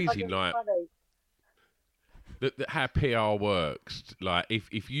is amazing, like that how PR works. Like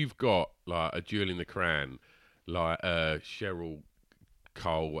if you've got like a jewel in the crown, like Cheryl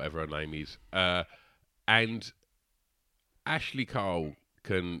Cole, whatever her name is, and Ashley Cole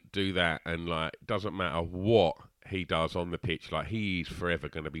can do that, and like doesn't matter what he does on the pitch, like he's forever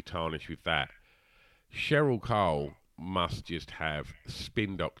going to be tarnished with that. Cheryl Cole must just have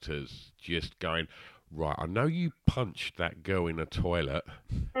spin doctors just going, right, I know you punched that girl in a toilet,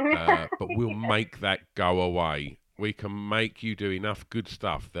 but we'll make that go away. We can make you do enough good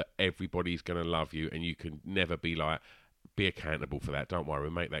stuff that everybody's going to love you, and you can never be accountable for that. Don't worry,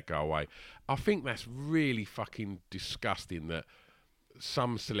 we'll make that go away. I think that's really fucking disgusting that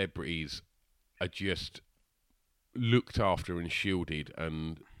some celebrities are just looked after and shielded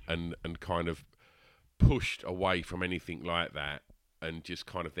and kind of pushed away from anything like that, and just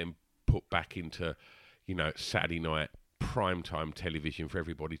kind of then put back into, Saturday night primetime television for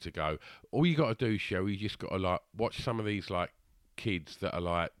everybody to go. All you got to do, Cheryl, you just got to watch some of these kids that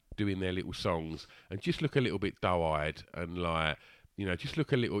are doing their little songs and just look a little bit doe-eyed and just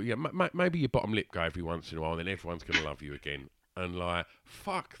look a little. Yeah, maybe your bottom lip go every once in a while, and then everyone's gonna love you again. And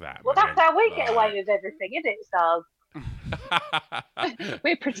fuck that. Well, man. that's how we get away with everything, isn't it, Stars?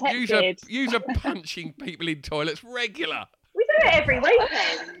 We're protected. Use a punching people in toilets regular. We do it every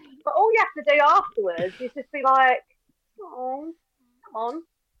weekend, but all you have to do afterwards is just be like, "Oh, come on."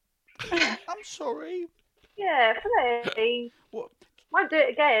 I'm sorry. Yeah, please. What? Won't do it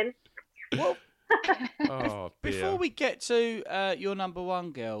again. Well, oh, dear. Before we get to your number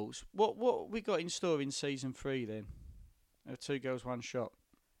one, girls, what we got in store in season 3 then? Two Girls, One Shot.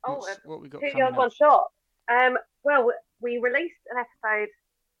 What we got? Two coming Girls, up? One Shot. Well, we released an episode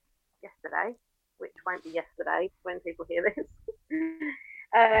yesterday, which won't be yesterday when people hear this,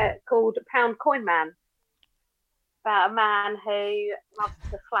 called Pound Coin Man, about a man who loves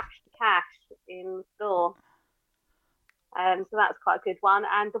to flash the cash in store. So that's quite a good one.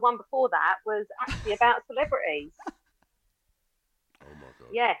 And the one before that was actually about celebrities. Oh my God.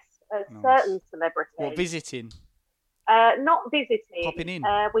 Yes, Nice. certain celebrities. What, visiting? Not visiting. Popping in.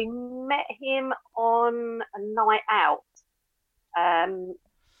 We met him on a night out.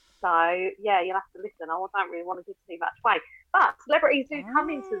 So yeah, you'll have to listen. I don't really want to give too much away. But celebrities do come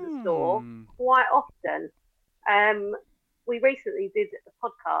into the store quite often. We recently did a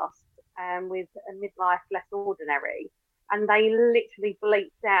podcast with a Midlife Less Ordinary, and they literally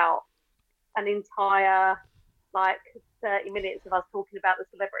bleeped out an entire 30 minutes of us talking about the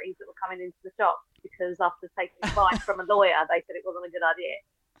celebrities that were coming into the shop, because after taking advice from a lawyer, they said it wasn't a good idea.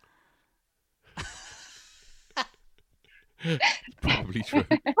 Probably true.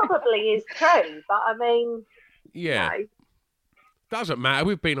 Probably is true, but I mean, yeah, doesn't matter.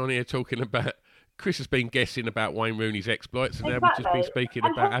 We've been on here talking about. Chris has been guessing about Wayne Rooney's exploits, and now we've just been speaking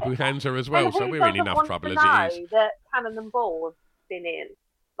about Abu Hamza as well. So we're in enough trouble as it is. That Cannon and Ball's been in.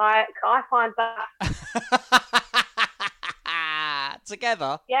 I find that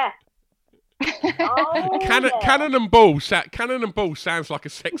together. Yeah. Oh, Cannon and Ball sounds like a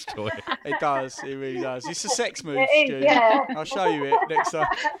sex toy. It does. It really does. It's a sex move, It is, Stu. yeah. I'll show you it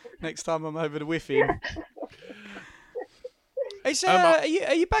next time I'm over the whiffing. Are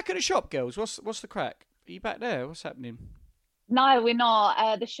you back at the shop, girls? What's the crack? Are you back there? What's happening? No, we're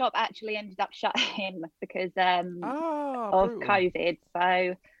not. The shop actually ended up shutting because of COVID,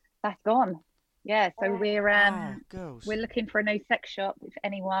 so that's gone. Yeah, so we're looking for a new sex shop. If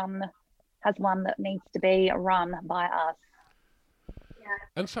anyone has one that needs to be run by us. Yeah.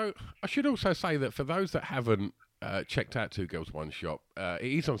 And so I should also say that for those that haven't checked out Two Girls One Shop, it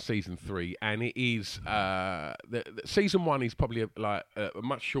is on season 3, and it is the season 1 is probably a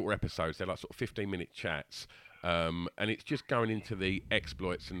much shorter episodes. They're sort of 15-minute chats, and it's just going into the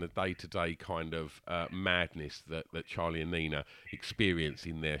exploits and the day-to-day kind of madness that Charlie and Nina experience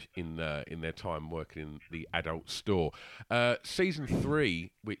in their time working in the adult store. Season 3,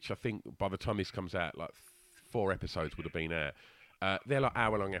 which I think by the time this comes out, 4 episodes would have been out. They're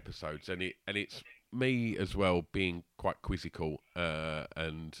hour-long episodes, and it's me as well being quite quizzical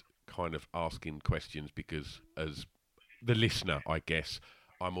and kind of asking questions, because as the listener, I guess,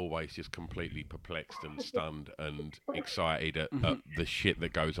 I'm always just completely perplexed and stunned and excited at the shit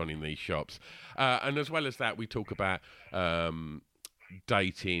that goes on in these shops. And as well as that, we talk about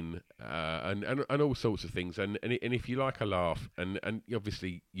dating and all sorts of things. And if you like a laugh, and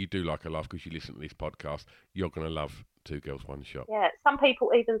obviously you do like a laugh because you listen to this podcast, you're going to love Two Girls One Shop. Yeah, some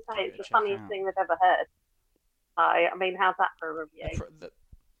people even say it's the funniest thing they've ever heard. So, I mean, how's that for a review?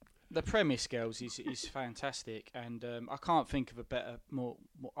 The premise, girls, is fantastic, and I can't think of a better, more.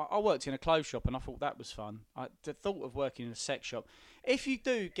 I worked in a clothes shop, and I thought that was fun. The thought of working in a sex shop. If you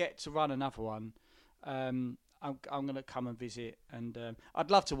do get to run another one, I'm going to come and visit, and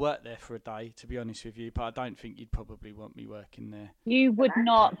I'd love to work there for a day, to be honest with you, but I don't think you'd probably want me working there. You would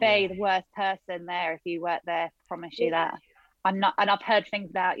not be the worst person there if you worked there. Promise you that. I'm not, and I've heard things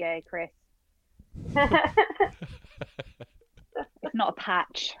about you, Chris. It's not a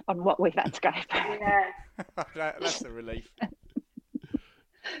patch on what we've had to go through. Yeah. That's a relief.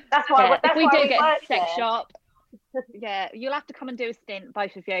 That's why. Yeah, That's if we why do get a sex there. shop, Yeah, you'll have to come and do a stint,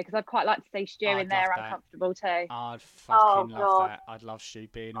 both of you, because I'd quite like to see Stu in there uncomfortable too. I'd fucking love God. that. I'd love Stu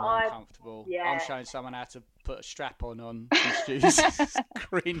being all uncomfortable. yeah. I'm showing someone how to put a strap on and Stu's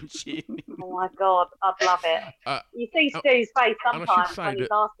cringing. Oh my God, I'd love it. You see Stu's face sometimes when he's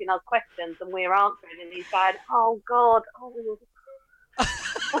asking us questions and we're answering, and he's going, "Oh God, oh."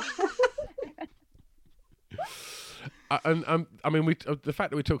 I mean, the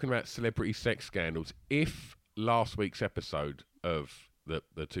fact that we're talking about celebrity sex scandals. If last week's episode of the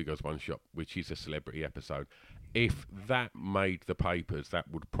Two Girls One Shop, which is a celebrity episode, if that made the papers, that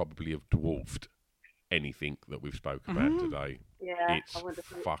would probably have dwarfed anything that we've spoken about today. Yeah, it's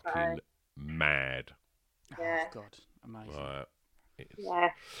fucking mad. Yeah. Oh God, amazing.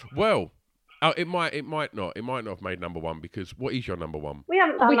 Yeah. Well, it might not have made number one, because what is your number one? We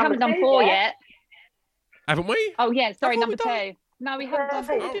haven't done 4 yet. Haven't we? Oh yeah, sorry, number 2. No, we haven't done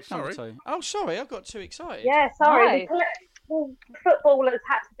 4. Oh, sorry. Oh, sorry, I got too excited. Yeah, sorry. No. Well, footballers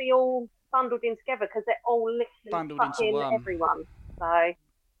had to be all bundled in together because they're all literally Bundled fucking into one. everyone. So.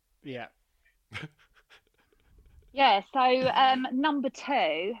 Yeah. Yeah, so number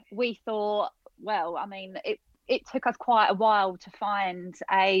 2, we thought, well, I mean, it took us quite a while to find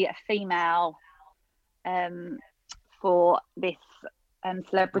a female for this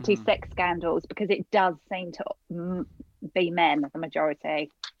celebrity sex scandals, because it does seem to be men, the majority.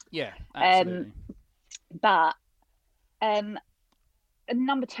 Yeah, absolutely. But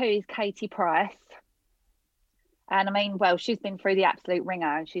number 2 is Katie Price. And I mean, well, she's been through the absolute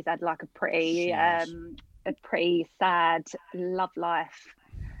ringer, and she's had like a pretty sad love life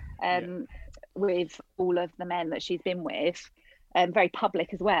with all of the men that she's been with, very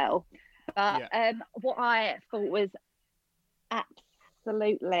public as well. But what I thought was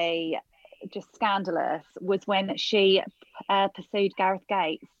absolutely just scandalous was when she pursued Gareth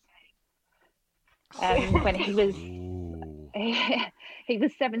Gates when he was he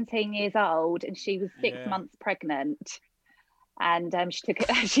was 17 years old and she was 6 months pregnant, and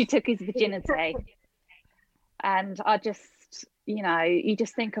she took his virginity. And I just, you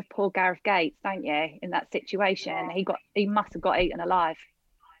just think of poor Gareth Gates, don't you, in that situation? He must have got eaten alive.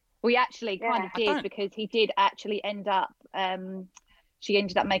 We actually kind of did, because he did actually end up she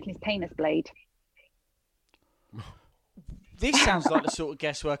ended up making his penis bleed. This sounds like the sort of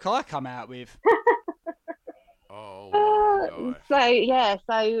guesswork I come out with. How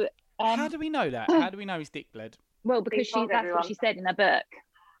do we know that? How do we know his dick bled? Well, because that's what she said in her book.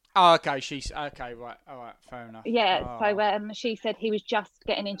 Oh, okay. She's okay. Right. All right. Fair enough. Yeah. Oh. So she said he was just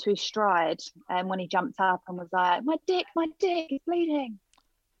getting into his stride, when he jumped up and was like, "My dick is bleeding."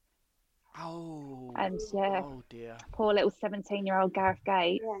 Oh. And oh dear. Poor little 17-year-old Gareth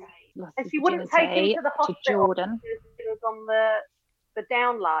Gates. Yeah. And she wouldn't take him to the hospital. To Jordan. He was on the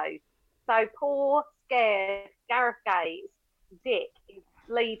down low. So poor, scared Gareth Gates' dick is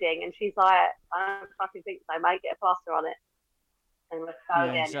bleeding, and she's like, "I don't fucking think so, mate. Get a plaster on it." And let's go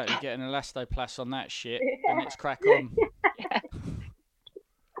again. Exactly. Get an elastoplast on that shit, and let's crack on.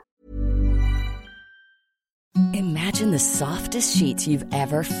 Imagine the softest sheets you've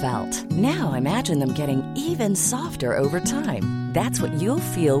ever felt. Now imagine them getting even softer over time. That's what you'll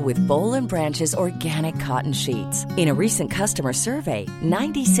feel with Boll & Branch's organic cotton sheets. In a recent customer survey,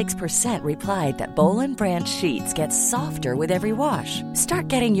 96% replied that Boll & Branch sheets get softer with every wash. Start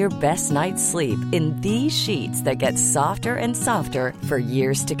getting your best night's sleep in these sheets that get softer and softer for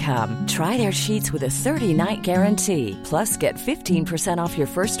years to come. Try their sheets with a 30-night guarantee. Plus, get 15% off your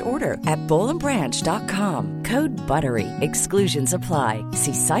first order at bollandbranch.com. Code BUTTERY. Exclusions apply.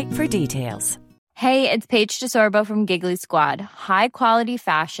 See site for details. Hey, it's Paige DeSorbo from Giggly Squad. High quality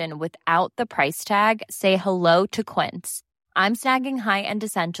fashion without the price tag. Say hello to Quince. I'm snagging high-end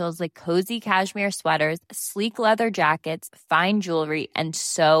essentials like cozy cashmere sweaters, sleek leather jackets, fine jewelry, and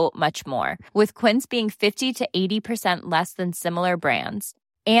so much more. With Quince being 50 to 80% less than similar brands.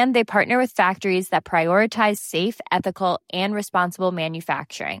 And they partner with factories that prioritize safe, ethical, and responsible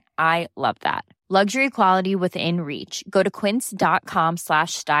manufacturing. I love that. Luxury quality within reach. Go to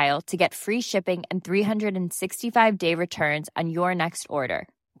quince.com/style to get free shipping and 365-day returns on your next order.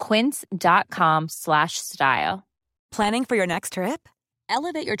 Quince.com/style. Planning for your next trip?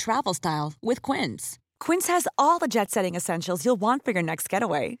 Elevate your travel style with Quince. Quince has all the jet-setting essentials you'll want for your next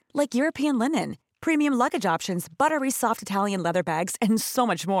getaway, like European linen, premium luggage options, buttery soft Italian leather bags, and so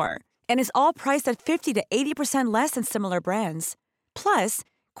much more. And is all priced at 50 to 80% less than similar brands. Plus,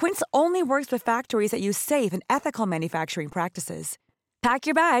 Quince only works with factories that use safe and ethical manufacturing practices. Pack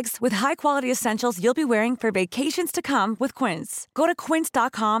your bags with high-quality essentials you'll be wearing for vacations to come with Quince. Go to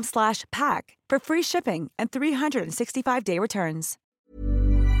quince.com/pack for free shipping and 365-day returns.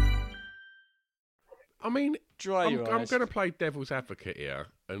 I mean, Dry your I'm eyes. going to play devil's advocate here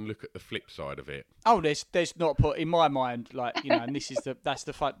and look at the flip side of it. Oh, there's not put in my mind, like, you know, and this is that's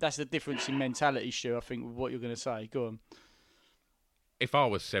the difference in mentality, Stu. I think with what you're going to say. Go on. If I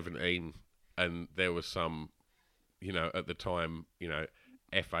was 17 and there was some, you know, at the time, you know,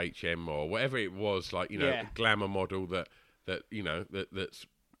 FHM or whatever it was, like, you know, Yeah. glamour model that you know that's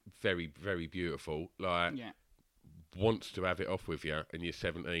very, very beautiful, like, wants to have it off with you, and you're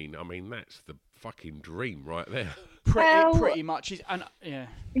 17. I mean, that's the fucking dream right there. Pretty much is, and yeah.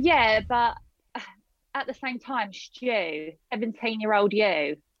 Yeah, but at the same time, Stu, 17-year-old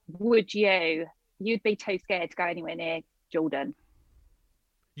you'd be too scared to go anywhere near Jordan.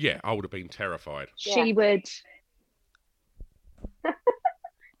 Yeah, I would have been terrified. She would.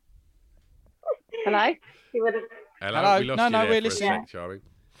 Hello? She would have. Hello, we lost No, you there we're for listening. a sec, Charlie.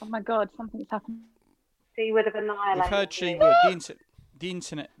 Oh my God, something's happened. She would have annihilated. We've heard she you. would. The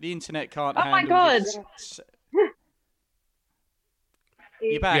internet can't Oh my handle God. this.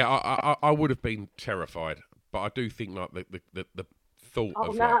 You're back. Yeah, I would have been terrified, but I do think like the thought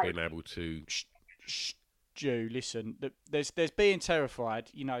of like being able to. Stu, listen. There's being terrified.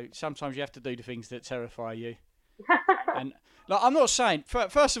 You know, sometimes you have to do the things that terrify you. And like, I'm not saying.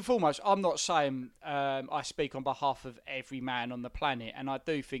 First and foremost, I'm not saying I speak on behalf of every man on the planet, and I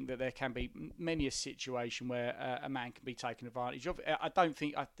do think that there can be many a situation where a man can be taken advantage of. I don't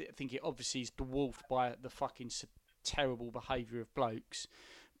think. I think it obviously is dwarfed by the fucking terrible behaviour of blokes,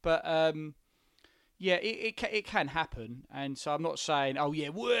 but yeah, it can happen, and so I'm not saying oh yeah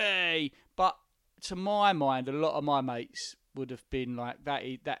way, but to my mind, a lot of my mates would have been like that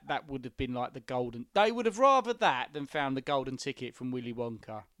would have been like the golden. They would have rather that than found the golden ticket from Willy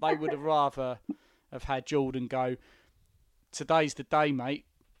Wonka. They would have rather have had Jordan go, today's the day, mate,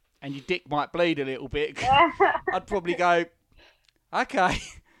 and your dick might bleed a little bit. I'd probably go, okay.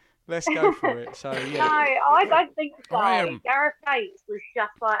 Let's go for it. So yeah. No, I don't think so. am- Gareth Gates was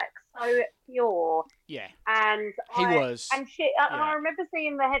just like so pure. Yeah. And He was. And shit. And I remember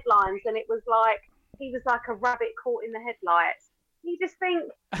seeing the headlines, and it was like he was like a rabbit caught in the headlights. You just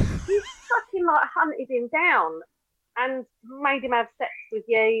think you fucking like hunted him down and made him have sex with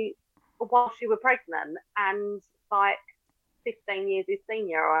you whilst you were pregnant, and like 15 years his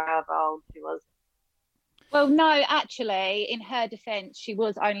senior or however old she was. Well, no, actually, in her defence, she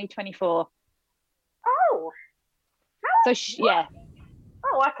was only 24. Oh. So, yeah.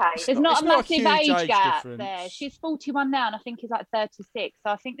 Oh, okay. There's not a massive huge age gap difference. there. She's 41 now, and I think he's like 36.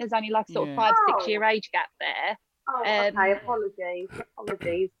 So I think there's only like sort of Yeah. 5-6 year age gap there. Oh, okay. Apologies.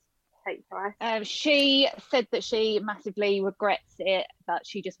 Take price. She said that she massively regrets it, but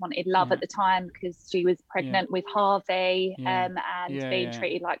she just wanted love at the time because she was pregnant with Harvey and being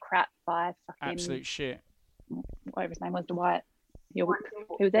treated like crap by fucking Absolute shit. whatever his name was, Dwight York.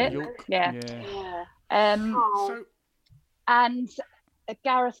 Who was it? York. Yeah. Oh. And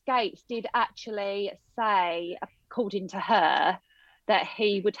Gareth Gates did actually say, according to her, that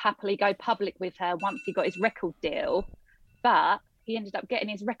he would happily go public with her once he got his record deal, but he ended up getting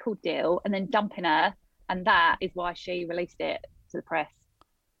his record deal and then dumping her, and that is why she released it to the press.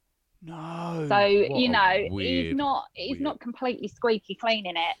 No. So you know, weird, he's not completely squeaky clean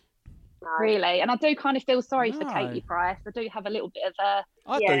in it, really. And I do kind of feel sorry for No. Katie Price. I do have a little bit of a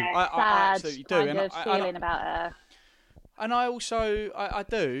I do. I sad absolutely do. kind And of feeling about her. And I also, I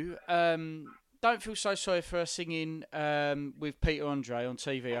do, don't feel so sorry for her singing with Peter Andre on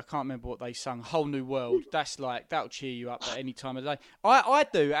TV. I can't remember what they sung. Whole New World. That's like, that'll cheer you up at any time of the day. I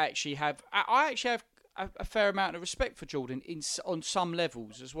do actually have, I actually have a fair amount of respect for Jordan on some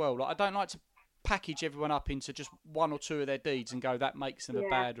levels as well. Like, I don't like to package everyone up into just one or two of their deeds and go, that makes them a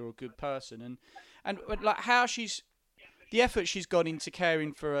bad or a good person. And like how the effort she's gone into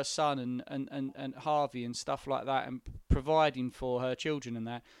caring for her son and Harvey and stuff like that, and providing for her children and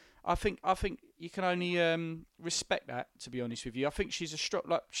that, I think you can only respect that. To be honest with you, I think she's a strong.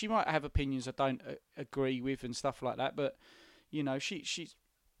 Like, she might have opinions I don't agree with and stuff like that, but you know, she's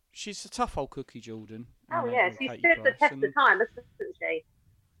a tough old cookie, Jordan. Oh yeah, she stood the test of time, hasn't she?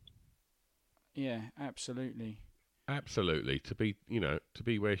 Yeah, absolutely. Absolutely. To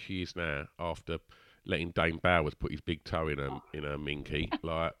be where she is now after letting Dane Bowers put his big toe in her minky,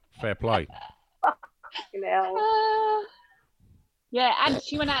 like, fair play. You know. Yeah, and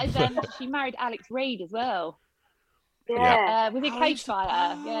she went out as she married Alex Reid as well. Yeah. Was it Cage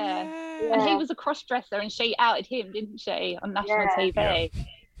Fighter? Yeah. And he was a cross-dresser, and she outed him, didn't she, on national TV?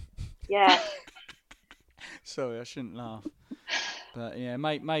 Yeah. Sorry, I shouldn't laugh. But yeah,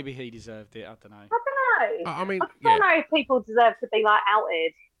 maybe he deserved it. I don't know. I don't know. I mean, I don't know if people deserve to be like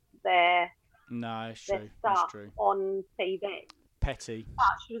outed their No, it's true. stuff It's true. on TV. Petty. But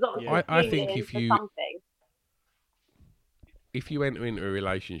she was obviously I think feeling if for you- something. if you enter into a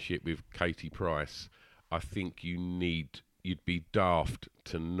relationship with Katie Price, I think you'd be daft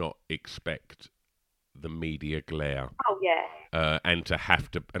to not expect the media glare. Oh yeah. And to have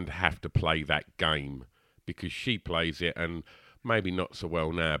to play that game, because she plays it, and maybe not so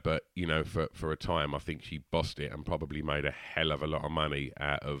well now, but you know, for a time, I think she bossed it and probably made a hell of a lot of money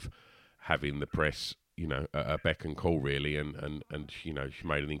out of having the press, you know, at her beck and call, really, and you know, she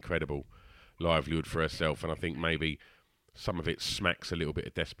made an incredible livelihood for herself, and I think maybe some of it smacks a little bit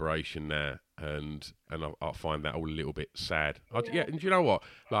of desperation now, and I find that all a little bit sad. Yeah, and do you know what?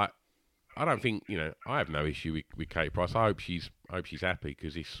 Like, I don't think, you know, I have no issue with Katie Price. I hope she's happy,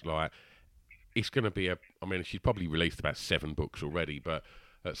 because it's like, it's going to be I mean, she's probably released about 7 books already, but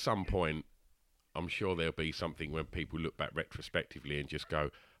at some point, I'm sure there'll be something when people look back retrospectively and just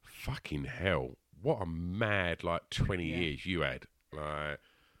go, fucking hell, what a mad, like, 20 years you had. Like,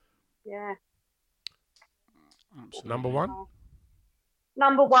 yeah. Absolutely. Number one?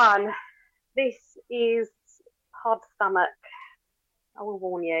 Number one. This is hard stomach. I will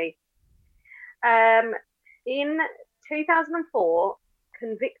warn you. In 2004,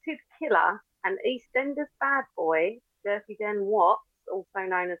 convicted killer and EastEnders bad boy, Dirty Den Watts, also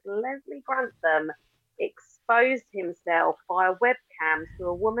known as Leslie Grantham, exposed himself via webcam to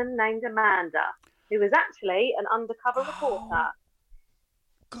a woman named Amanda, who was actually an undercover reporter.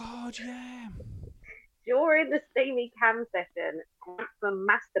 God, yeah. During the steamy cam session, Grantham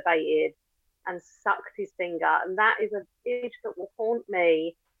masturbated and sucked his finger, and that is a image that will haunt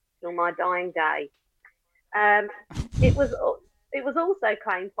me till my dying day. It was also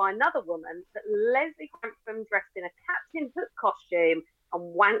claimed by another woman that Leslie Grantham dressed in a Captain Hook costume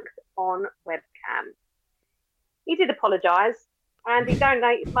and wanked on webcam. He did apologise, and he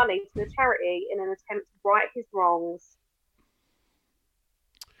donated money to the charity in an attempt to right his wrongs.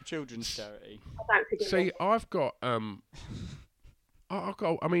 Children's charity. I don't forgive him. I've got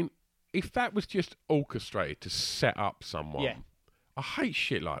I mean, if that was just orchestrated to set up someone, yeah. I hate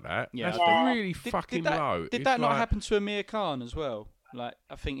shit like that. Yeah, that's really fucking low. Did that not happen to Amir Khan as well? Like,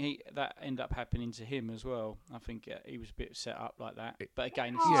 I think that ended up happening to him as well. I think he was a bit set up like that. But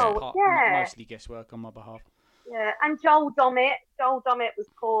again, this is mostly guesswork on my behalf. Yeah, and Joel Dommett. Joel Dommett was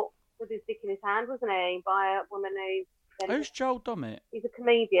caught with his dick in his hand, wasn't he, by a woman who... Who's Joel Dommett? He's a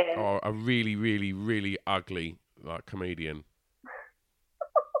comedian. Oh, a really, really, really ugly comedian.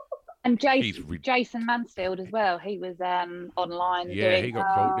 And Jason Mansfield as well. He was online doing he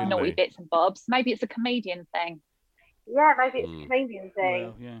got caught, didn't naughty he? bits and bobs. Maybe it's a comedian thing. Yeah, maybe it's a comedian thing.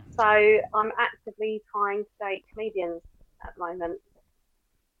 Well, yeah. So I'm actively trying to date comedians at the moment.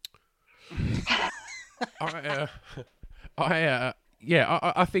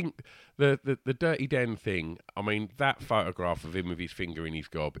 I think the Dirty Den thing, I mean, that photograph of him with his finger in his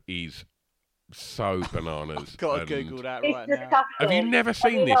gob is so bananas. I've got to Google that right now. Disgusting. Have you never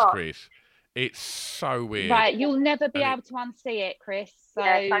seen this, Chris? It's so weird. Right, you'll never be able to unsee it, Chris. So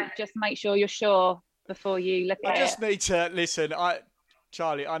just make sure you're sure before you look at it. I just need to listen.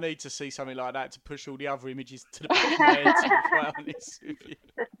 Charlie, I need to see something like that to push all the other images to the back of my head, to be quite honest with you.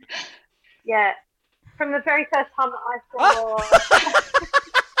 Yeah. From the very first time that I saw...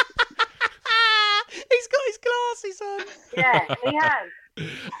 He's got his glasses on. Yeah, he has.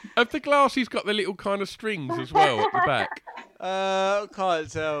 Have the glasses got the little kind of strings as well at the back? I can't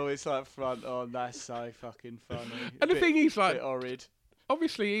tell. It's like front on. That's so fucking funny. And the thing is, like, bit horrid.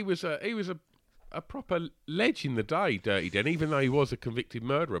 Obviously, he was a proper ledge in the day, Dirty Den, even though he was a convicted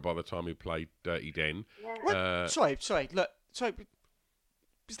murderer by the time he played Dirty Den. Yeah. Sorry. Look,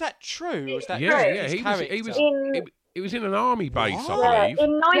 is that true? Or is that yeah, his he was in an army base, What? I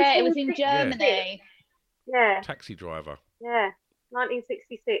believe. It was in Germany. Yeah. Taxi driver. Yeah.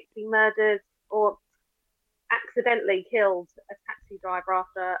 1966, he murdered or accidentally killed a taxi driver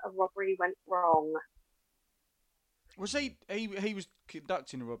after a robbery went wrong. Was he was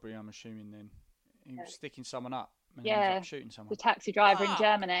conducting a robbery, I'm assuming then? He was sticking someone up and he Yeah, was shooting someone. the taxi driver in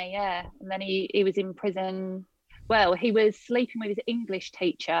Germany, yeah. And then he was in prison. Well, he was sleeping with his English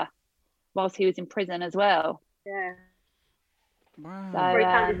teacher whilst he was in prison as well. Yeah. Wow. So, Where he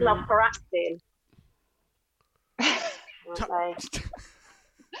found his love for acting.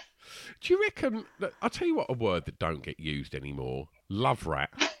 Do you reckon that, I'll tell you what, a word that don't get used anymore, love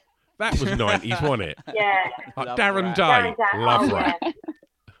rat. That was 90s, wasn't it? Yeah. Like Love Darren rat. Day, love Oh, rat. yeah.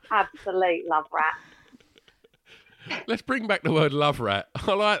 Absolute love rat. Let's bring back the word love rat.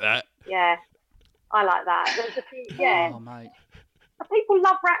 I like that. Yeah. I like that. There's a few, yeah. Oh, mate. Do people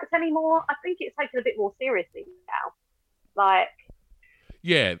love rats anymore? I think it's taken a bit more seriously now. Like,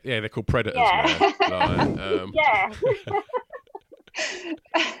 Yeah, they're called predators Yeah. now. Like, yeah.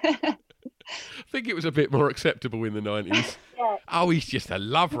 I think it was a bit more acceptable in the 90s. Yeah. Oh, he's just a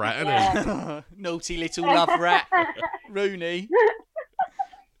love rat, isn't he? Naughty little love rat. Rooney.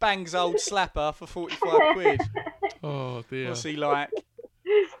 Bangs old slapper for 45 quid. Oh, dear. What's he like?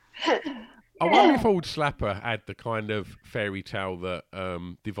 I wonder if Old Slapper had the kind of fairy tale that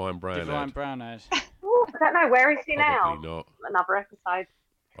Divine Brown Divine had. Brown had. Ooh, I don't know. Where is she now? Probably not. Another episode.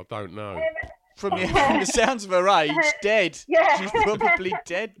 I don't know. From the sounds of her age, dead. Yeah. She's probably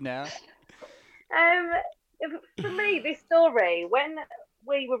dead now. For me, this story, when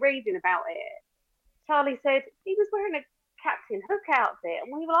we were reading about it, Charlie said he was wearing a Captain Hook outfit,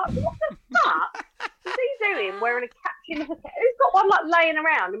 and we were like, what the fuck is he doing wearing a Captain Hook? Who's got one like laying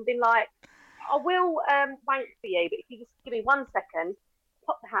around and been like, I will wank for you, but if you just give me 1 second,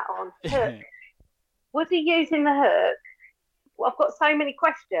 pop the hat on, hook. Was he using the hook? Well, I've got so many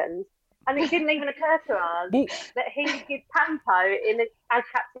questions, and it didn't even occur to us that he would give Panto as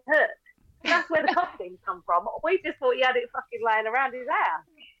Captain Hook. That's where the costumes come from. We just thought he had it fucking laying around his house.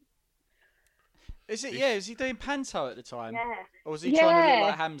 Is it? Yeah. Was he doing Panto at the time? Yeah. Or was he trying to look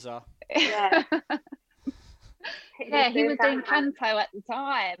like Hamza? Yeah. Yeah, he was doing Panto at the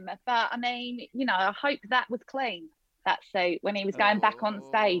time. But I mean, you know, I hope that was clean, that suit, when he was going back on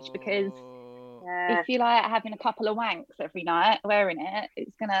stage, because if you like having a couple of wanks every night wearing it,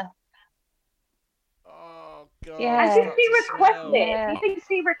 it's gonna. Oh God. Yeah. And did she request it? Do you think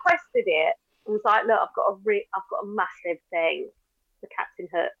she requested it and was like, look, I've got a massive thing for Captain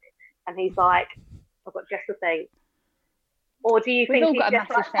Hook, and he's like, I've got just a thing. Or do you think We've all he got a just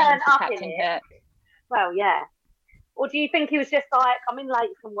massive like thing turned for up in Captain it? Hook. Well, yeah. Or do you think he was just like, I'm in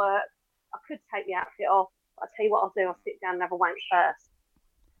late from work, I could take the outfit off, but I'll tell you what I'll do, I'll sit down and have a wank first.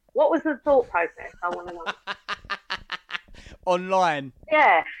 What was the thought process? I want to know. Online.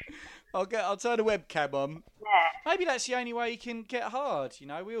 Yeah. I'll turn the webcam on. Yeah. Maybe that's the only way you can get hard. You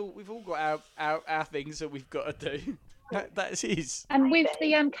know, we've all got our things that we've got to do. That's his. And with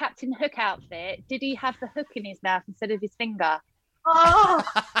the Captain Hook outfit, did he have the hook in his mouth instead of his finger? Oh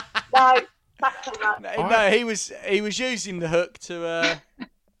no. No, he was using the hook to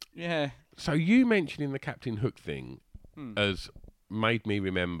yeah. So you mentioning the Captain Hook thing has made me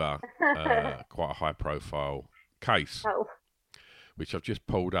remember quite a high profile case, which I've just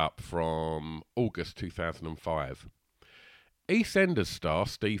pulled up from August 2005. EastEnders star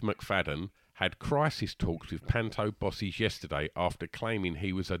Steve McFadden had crisis talks with Panto bosses yesterday after claiming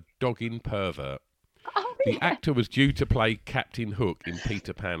he was a dogging pervert. The actor was due to play Captain Hook in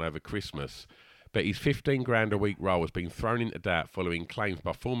Peter Pan over Christmas, but his 15 grand a week role has been thrown into doubt following claims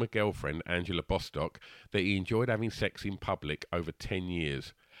by former girlfriend Angela Bostock that he enjoyed having sex in public over 10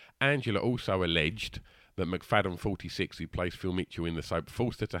 years. Angela also alleged that McFadden, 46, who plays Phil Mitchell in the soap,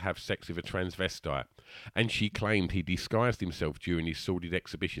 forced her to have sex with a transvestite, and she claimed he disguised himself during his sordid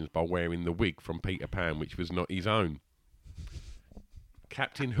exhibitions by wearing the wig from Peter Pan, which was not his own.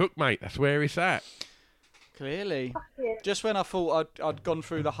 Captain Hook, mate, that's where it's at. Clearly. Just when I thought I'd gone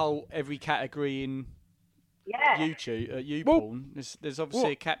through every category in YouTube, YouPorn, there's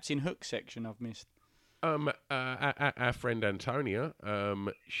obviously a Captain Hook section I've missed. Our friend Antonia,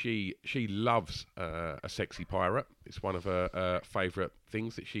 she loves a sexy pirate. It's one of her favourite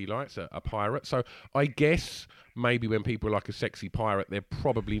things that she likes, a pirate. So I guess maybe when people like a sexy pirate, they're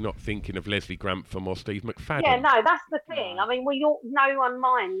probably not thinking of Leslie Grantham or Steve McFadden. Yeah, no, that's the thing. I mean, no one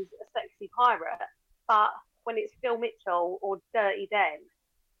minds a sexy pirate, but when it's Phil Mitchell or Dirty Dan,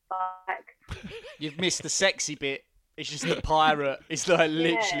 like... You've missed the sexy bit. It's just a pirate. It's like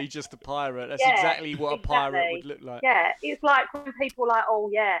literally just a pirate. That's exactly what a pirate would look like. Yeah, it's like when people are like, oh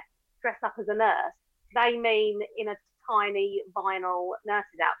yeah, dress up as a nurse. They mean in a tiny vinyl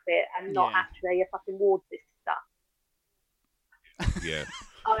nurse's outfit and not actually a fucking ward sister. Yeah.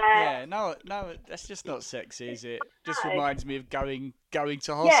 Yeah, no, that's just not sexy, is it? Just reminds me of going to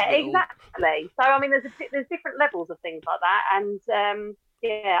hospital. Yeah, exactly. So I mean, there's different levels of things like that, and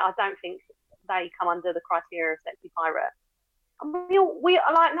yeah, I don't think they come under the criteria of sexy pirate. I mean, we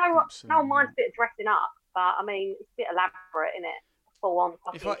are like no one minds a bit of dressing up, but I mean, it's a bit elaborate, isn't it? Full on.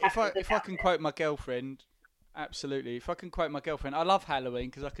 If I can quote my girlfriend, absolutely. If I can quote my girlfriend, I love Halloween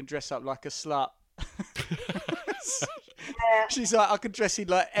because I can dress up like a slut. She's like, I could dress in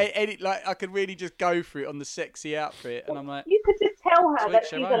like I could really just go for it on the sexy outfit, and I'm like, you could just tell her that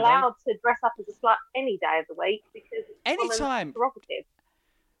she's allowed to dress up as a slut any day of the week because it's anytime prerogative.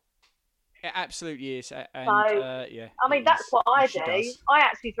 It absolutely is, and yeah. I mean, that's what I do. I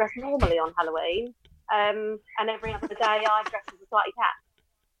actually dress normally on Halloween, and every other day I dress as a slutty cat.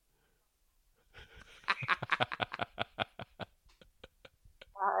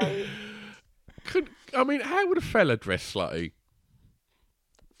 I mean, how would a fella dress slutty?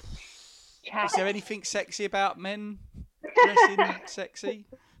 Is there anything sexy about men dressing sexy?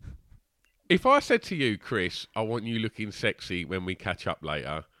 If I said to you, Chris, I want you looking sexy when we catch up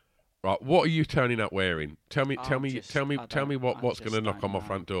later, right? What are you turning up wearing? Tell me what's going to knock on my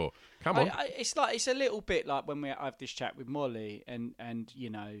front door. Come on. It's a little bit like when I have this chat with Molly, and you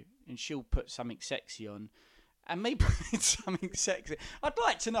know, and she'll put something sexy on, and me putting something sexy. I'd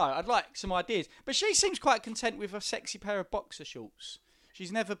like to know. I'd like some ideas. But she seems quite content with a sexy pair of boxer shorts.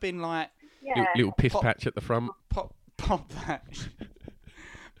 She's never been like little piss patch at the front. Pop that.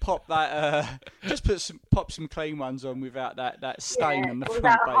 Pop that. Just pop some clean ones on without that stain on the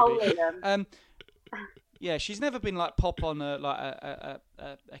front, baby. Yeah, she's never been like pop on a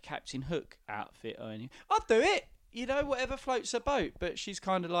Captain Hook outfit or anything. I'd do it, you know, whatever floats her boat. But she's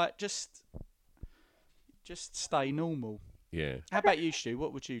kind of like just stay normal. Yeah. How about you, Stu?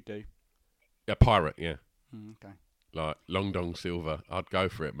 What would you do? A pirate, yeah. Okay. Like Long Dong Silver, I'd go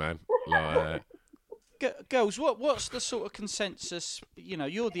for it, man. Like. Girls, what's the sort of consensus? You know,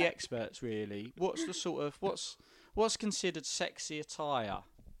 you're the experts, really. What's the sort of what's considered sexy attire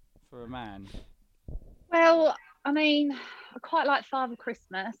for a man? Well, I mean, I quite like Father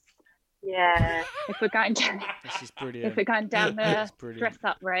Christmas. Yeah. If we're going to, this is brilliant. If we're going down the dress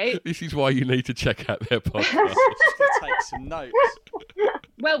up route. This is why you need to check out their podcast. I'm just going to take some notes.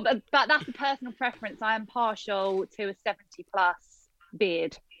 Well, but that's a personal preference. I am partial to a 70+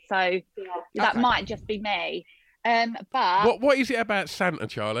 beard. So that might just be me. But what is it about Santa,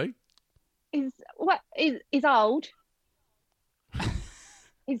 Charlie? He's old.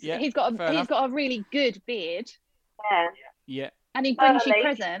 He's got a really good beard. Yeah. And he brings you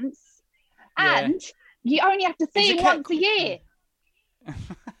presents. And you only have to see him once a year.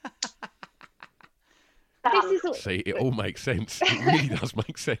 See, it all makes sense. It really does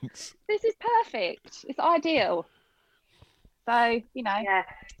make sense. This is perfect. It's ideal. So, you know. Yeah.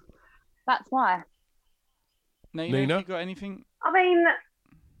 That's why. Nina, have you got anything? I mean,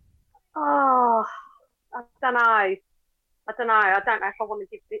 I don't know. I don't know if I want to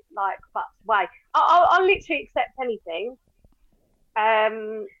give it like butts away. I'll literally accept anything.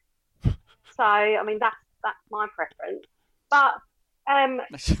 So I mean that's my preference. But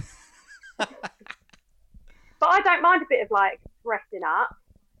but I don't mind a bit of like dressing up.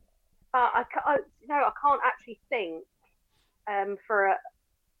 But I can't actually think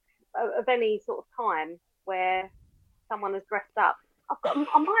of any sort of time where someone has dressed up.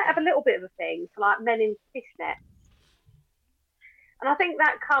 I might have a little bit of a thing for like men in fishnets, and I think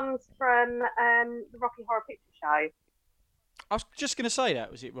that comes from the Rocky Horror Picture Show. I was just going to say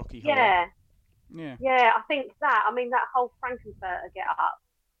that. Was it Rocky Horror? Yeah. Yeah, I think that. I mean, that whole Frankenfurter get up,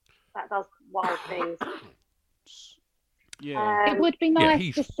 that does wild things. Yeah. It would be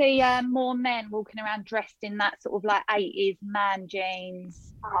nice to see more men walking around dressed in that sort of like 80s man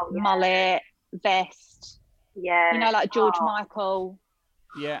jeans, mullet, vest. Yeah. You know, like George Michael.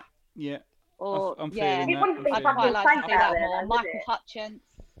 Yeah. Or I'm feeling that. I'd quite like to see that more. Michael Hutchence.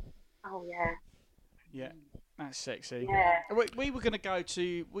 Oh yeah. Yeah. That's sexy. Yeah. We were going to go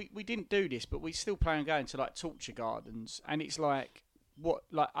to. We didn't do this, but we still plan on going to like Torture Gardens, and it's like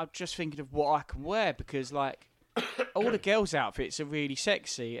I'm just thinking of what I can wear because like. All the girls' outfits are really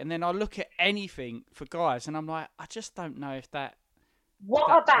sexy, and then I look at anything for guys, and I'm like, I just don't know if that. What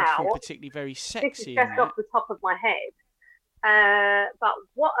about particularly very sexy? This is just off the top of my head. But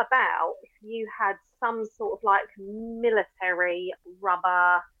what about if you had some sort of like military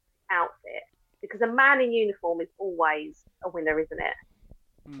rubber outfit? Because a man in uniform is always a winner, isn't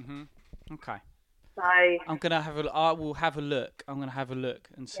it? Mhm. Okay. So I'm gonna have a. I will have a look. I'm gonna have a look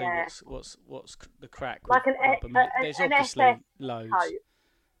and see what's the crack. Like there's obviously SS loads. coat.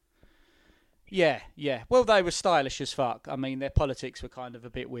 Yeah. Well, they were stylish as fuck. I mean, their politics were kind of a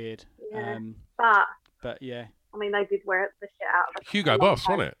bit weird. Yeah. But yeah. I mean, they did wear the shit out of it. Hugo Boss,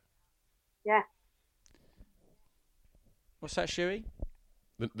 wasn't it? Yeah. What's that, Shuey?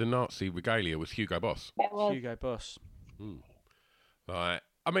 The Nazi regalia was Hugo Boss. It was. Hugo Boss. Right.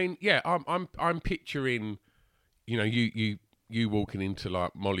 I mean, yeah, I'm picturing, you know, you walking into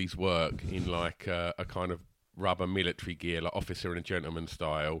like Molly's work in like a kind of rubber military gear, like officer and a gentleman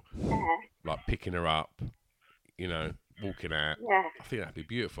style, like picking her up, you know, walking out. Yeah. I think that'd be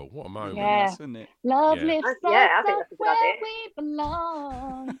beautiful. What a moment, isn't it? Love Yeah. lifts Yeah, I us think up that's a good where idea. we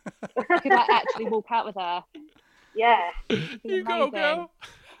belong. Could I actually walk out with her? Yeah. You go, girl.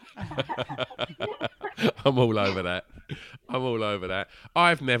 I'm all over that.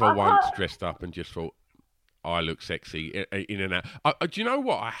 I've never once dressed up and just thought I look sexy in and out. Do you know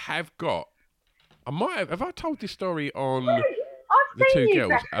what I have got? I might have. Have I told this story on I've the seen two you girls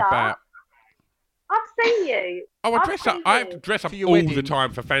dressed about? up. I've seen you. Oh, I I've dress up. seen I have you. to dress up For your all wedding. the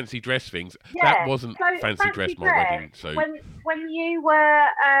time for fancy dress things. Yeah. That wasn't So, fancy dress my wedding suit. When you were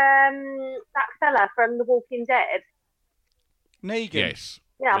that fella from The Walking Dead. Negan. Yes.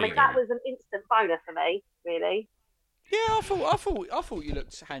 Yeah, I mean Negan. that was an instant boner for me, really. Yeah, I thought you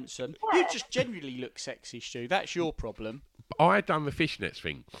looked handsome. Yeah. You just generally look sexy, Stu. That's your problem. I had done the fishnets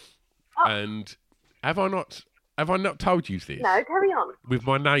thing, Oh. and have I not told you this? No, carry on. With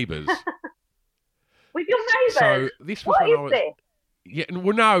my neighbours. With your neighbours. So this was What when is I was. this? Yeah,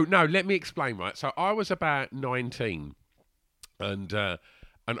 well, no. Let me explain. Right, so I was about 19, and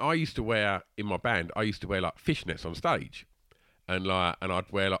I used to wear in my band. I used to wear like fishnets on stage, and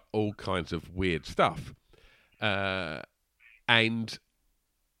I'd wear like all kinds of weird stuff, and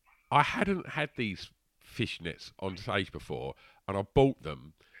I hadn't had these fishnets on stage before, and I bought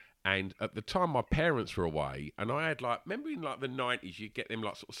them. And at the time, my parents were away, and I had remember in the 90s, you get them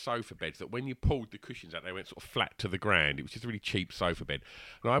sort of sofa beds that when you pulled the cushions out, they went sort of flat to the ground. It was just a really cheap sofa bed,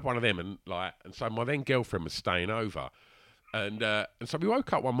 and I had one of them, and so my then girlfriend was staying over, and so we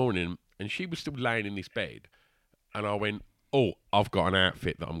woke up one morning, and she was still laying in this bed, and I went, "Oh, I've got an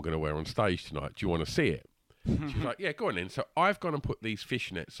outfit that I'm going to wear on stage tonight. Do you want to see it?" She was like, "Yeah, go on then." So I've gone and put these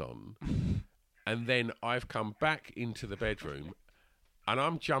fishnets on, and then I've come back into the bedroom. And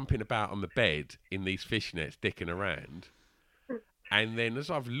I'm jumping about on the bed in these fishnets, dicking around. And then as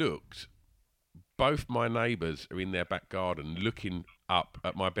I've looked, both my neighbours are in their back garden looking up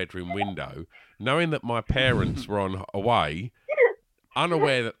at my bedroom window, knowing that my parents were away,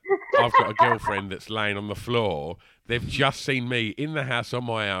 unaware that I've got a girlfriend that's laying on the floor. They've just seen me in the house on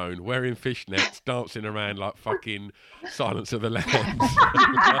my own, wearing fishnets, dancing around like fucking Silence of the Lambs.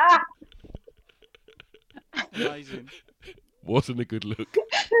 Amazing. Wasn't a good look.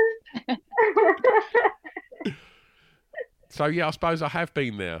 So, yeah, I suppose I have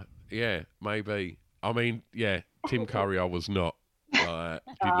been there. Yeah, maybe. I mean, yeah, Tim Curry, I was not. Did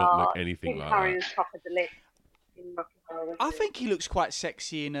not look anything Tim like Curry that. was top of the list in Rocky Horror, wasn't I he? think he looks quite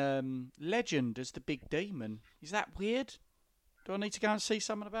sexy in Legend as the big demon. Is that weird? Do I need to go and see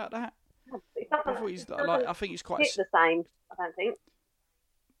someone about that? It I doesn't- thought he's it like. doesn't I think he's quite hit the same, I don't think.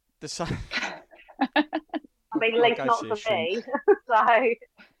 the same. I mean, I'll Link's go not see for a shrink. me, so...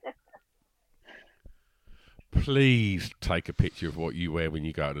 Please take a picture of what you wear when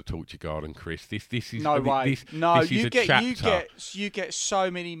you go to the Torture Garden, Chris. This is No way. No, this is you a get chapter. you get so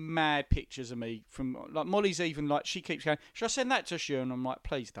many mad pictures of me from Molly's even she keeps going, should I send that to you? And I'm like,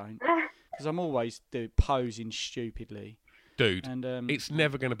 please don't, because I'm always posing stupidly. Dude, And it's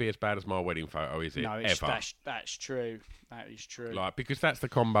never going to be as bad as my wedding photo, is it? no, Ever. that's true. That is true. Because that's the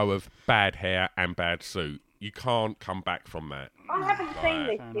combo of bad hair and bad suit. You can't come back from that. I haven't seen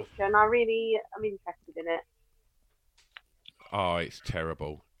this picture, and I'm interested in it. Oh, it's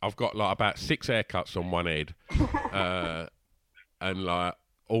terrible. I've got about 6 haircuts on one head, and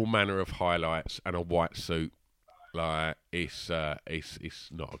all manner of highlights and a white suit. It's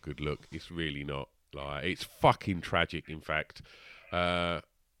not a good look. It's really not. It's fucking tragic. In fact, I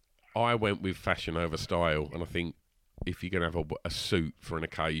went with fashion over style, and I think if you're gonna have a suit for an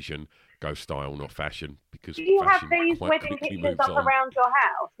occasion, go style, not fashion, because Do you have fashion these quite wedding quickly pictures moves up on. around your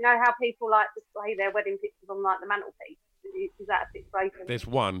house? You know how people like display their wedding pictures on the mantelpiece? Is that a situation? There's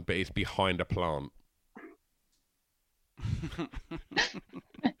one, but it's behind a plant.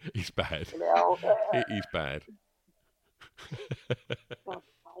 It's bad. It is bad.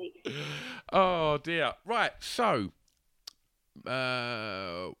 Oh dear. Right, so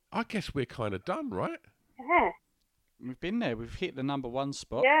I guess we're kind of done, right? Yeah. We've been there. We've hit the number 1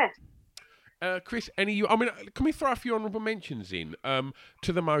 spot. Yeah. Chris, can we throw a few honourable mentions in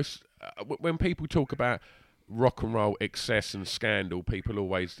to the most when people talk about rock and roll excess and scandal, people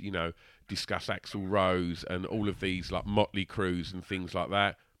always discuss Axl Rose and all of these Motley Crues and things like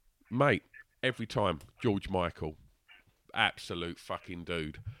that. Mate, every time George Michael, absolute fucking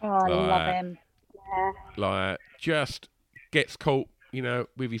dude. Oh, I love him. Yeah. Just gets caught,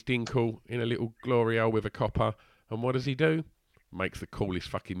 with his dinkle in a little glory hole with a copper, and what does he do? Makes the coolest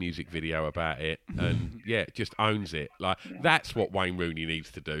fucking music video about it, and just owns it. That's what Wayne Rooney needs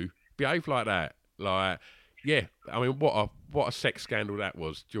to do. Behave like that. Yeah, I mean, what a sex scandal that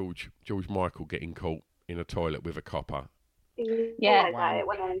was. George Michael getting caught in a toilet with a copper. Yeah.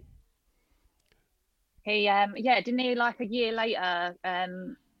 Wow. He didn't he a year later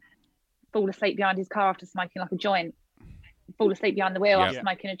fall asleep behind his car after smoking a joint? Fall asleep behind the wheel after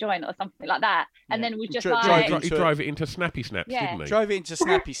smoking a joint or something like that, and then was just he drove it into Snappy Snaps, didn't he? Drove it into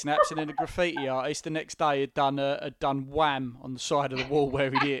Snappy Snaps, and then a graffiti artist the next day had done Wham on the side of the wall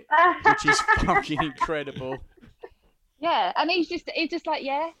where he did, which is fucking incredible. Yeah, and he's just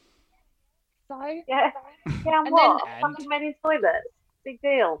so. Yeah, and And what? then- Fucking men in toilets. Big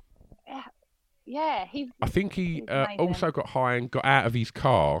deal. Yeah, he. I think he He's amazing. also got high and got out of his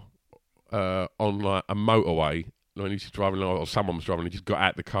car on like a motorway when he was driving, or someone was driving. He just got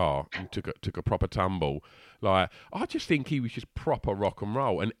out the car and took a proper tumble. Like, I just think he was just proper rock and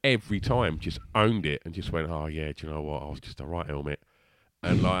roll, and every time just owned it and just went, "Oh yeah, do you know what? I was just a right helmet."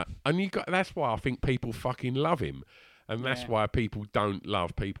 And like, that's why I think people fucking love him. And that's why people don't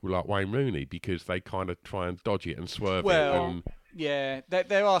love people like Wayne Rooney, because they kind of try and dodge it and swerve it. And yeah,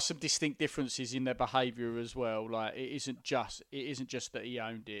 there are some distinct differences in their behaviour as well. Like, it isn't just that he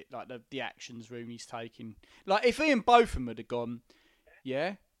owned it. Like the actions Rooney's taking. Like, if Ian Botham had gone,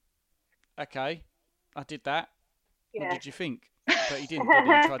 yeah, okay, I did that. Yeah. What did you think? But he didn't. Did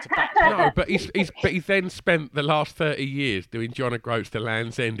he? He tried to back it. no, but he then spent the last 30 years doing John O'Groats to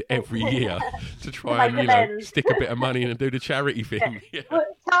Land's End every year to try and, stick a bit of money in and do the charity thing. Yeah. Well,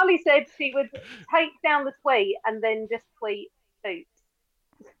 Charlie said she would take down the tweet and then just tweet oops.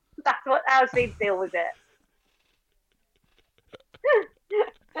 That's how she'd deal with it.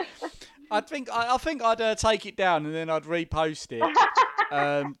 I think I'd take it down and then I'd repost it.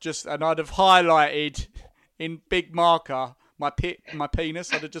 And I'd have highlighted in big marker my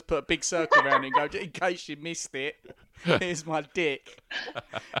penis. I'd have just put a big circle around it and go, in case you missed it, here's my dick.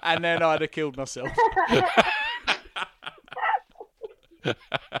 And then I'd have killed myself.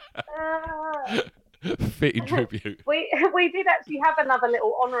 Fitting tribute. We did actually have another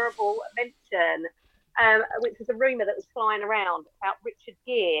little honourable mention, which was a rumour that was flying around about Richard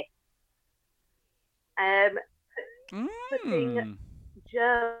Gere putting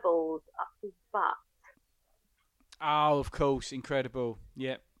gerbils up his butt. Oh, of course, incredible.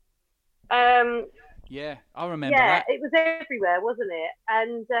 Yep. Yeah, I remember that. Yeah, it was everywhere, wasn't it?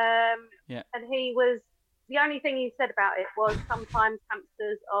 And and he was, the only thing he said about it was sometimes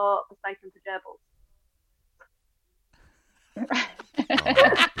hamsters are mistaken for gerbils.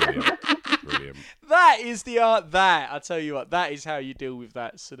 Brilliant. That is the art. I tell you what, that is how you deal with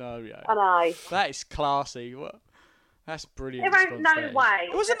that scenario. I know. That is classy. What? That's brilliant. There ain't no way.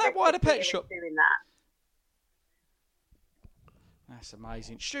 Wasn't that why the Pet Shop doing that? That's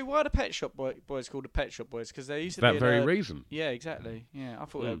amazing. Stu, why are the Pet Shop Boys called the Pet Shop Boys? Because they used to that be very reason. Yeah, exactly. Yeah, I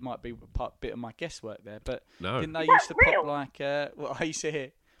thought that might be a bit of my guesswork there, but no. Didn't they used to pop like what I used to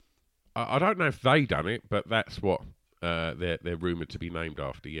hear? I don't know if they done it, but that's what they're rumoured to be named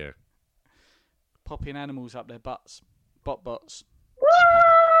after. Yeah, popping animals up their butts, bots.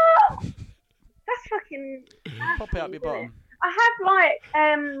 What? That's fucking. Pop it up your bottom. I have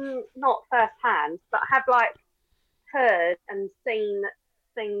not first hand, but I have heard and seen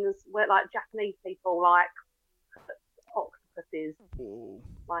things where Japanese people octopuses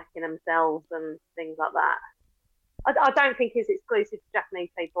liking themselves and things like that. I don't think it's exclusive to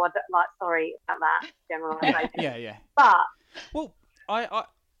Japanese people. I don't, sorry about that generalisation. Yeah. But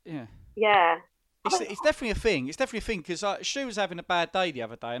yeah. It's definitely a thing. It's definitely a thing because Stu was having a bad day the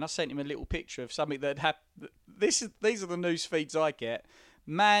other day, and I sent him a little picture of something that happened. These are the news feeds I get.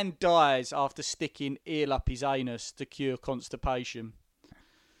 Man dies after sticking eel up his anus to cure constipation.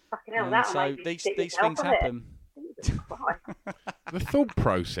 Fucking hell, so these things happen. The thought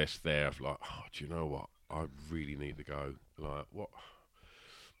process there of do you know what? I really need to go. What?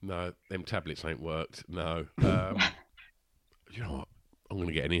 No, them tablets ain't worked. No. You know what? I'm going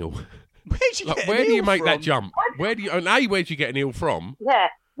to get an eel. Where do you make that jump? Where'd you get an eel from? Yeah.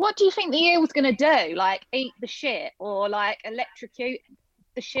 What do you think the eel's going to do? Eat the shit or electrocute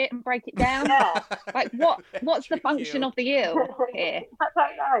the shit and break it down? What's the function of the eel here? I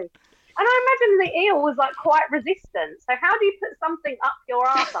don't know. And I imagine the eel was quite resistant. So how do you put something up your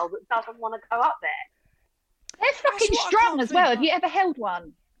arsehole that doesn't want to go up there? They're fucking strong as well. Have you ever held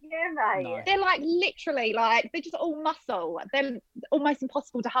one? Yeah, mate. No. They're literally they're just all muscle. They're almost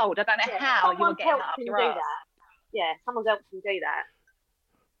impossible to hold. I don't know how you're getting up your arse. Yeah, someone else can do that.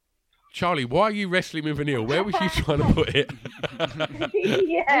 Charlie, why are you wrestling with an eel? Where was you trying to put it?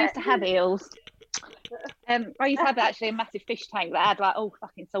 Yeah. I used to have eels. I used to have actually a massive fish tank that had all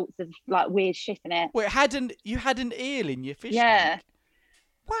fucking sorts of weird shit in it. Wait, you had an eel in your fish tank?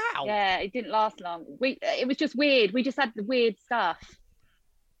 Wow. Yeah, it didn't last long. It was just weird. We just had the weird stuff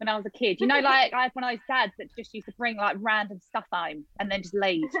when I was a kid. You know, I had one of those dads that just used to bring random stuff home and then just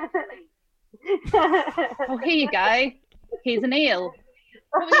leave. Oh, here you go. Here's an eel.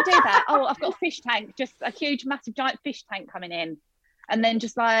 What would you do that? Oh, I've got a fish tank, just a huge, massive, giant fish tank coming in. And then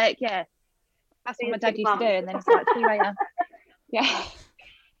just that's what my dad used to do. And then it's see you later. Yeah.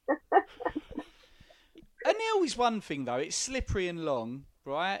 An eel is one thing, though. It's slippery and long,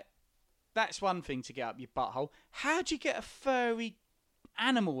 right? That's one thing to get up your butthole. How do you get a furry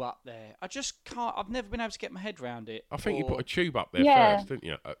animal up there. I just can't. I've never been able to get my head around it. I think you put a tube up there first, didn't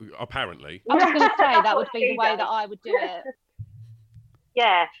you? Apparently. I was going to say that would be the way that I would do it.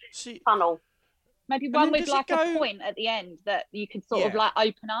 Yeah, See, funnel. Maybe one with like a point at the end that you could sort of like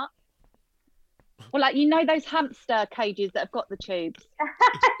open up. Well, like, you know those hamster cages that have got the tubes?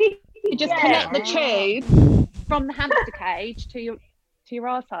 You just connect the tube from the hamster cage to your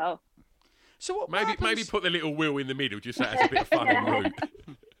arsehole. So what Maybe put the little wheel in the middle just so it has a bit of fun en route.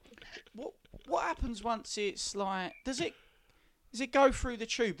 What happens once it's like? Does it go through the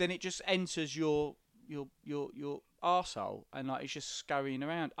tube? Then it just enters your arsehole and like it's just scurrying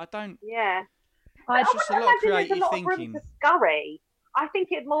around. I don't. Yeah. It's just a lot of creative there's a lot thinking. of room to scurry. I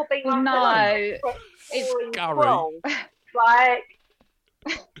think it'd more be like it's scurry. Like,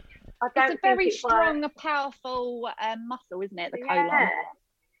 I don't it's a very think strong, powerful muscle, isn't it? The colon.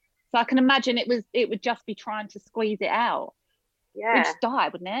 So I can imagine it would just be trying to squeeze it out. Yeah. It'd just die,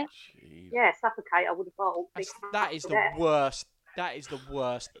 wouldn't it? Jeez. Yeah, suffocate. I would have thought. That is the worst. That is the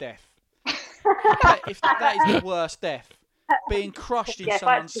worst death. If that is the worst death, being crushed in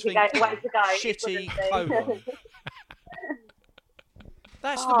someone's shitty colon.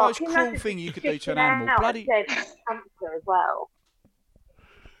 That's the most cruel thing you could do to an animal. Bloody hamster as well.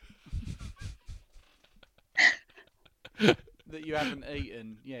 That you haven't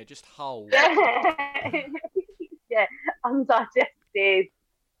eaten, just whole. Yeah, undigested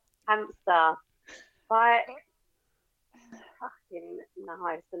hamster. Like, fucking no,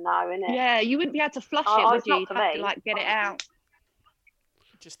 it's a no, isn't it? Yeah, you wouldn't be able to flush it, would you? You'd have to like get it out.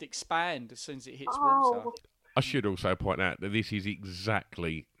 Just expand as soon as it hits water. I should also point out that this is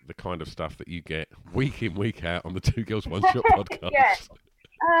exactly the kind of stuff that you get week in, week out on the Two Girls One Shot podcast. Yeah.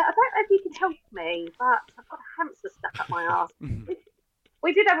 I don't know if you can help me, but I've got a hamster stuck up my arse.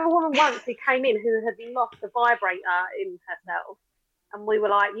 We did have a woman once who came in who had lost a vibrator in herself, and we were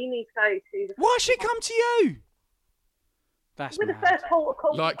like, "You need to go to the." Why she come to you? That's the first port of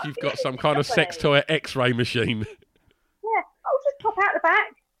call. Like you've got some kind of sex toy X-ray machine. Yeah, I'll just pop out the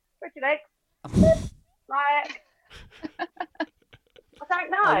back, spread your legs. Like, I don't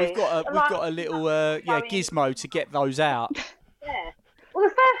know. Oh, we've got a little gizmo to get those out. Yeah. Well,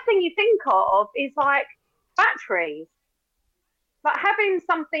 the first thing you think of is like batteries. Like having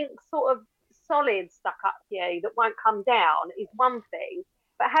something sort of solid stuck up to you that won't come down is one thing,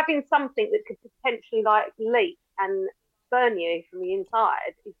 but having something that could potentially like leak and burn you from the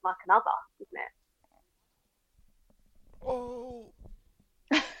inside is like another, isn't it? Oh.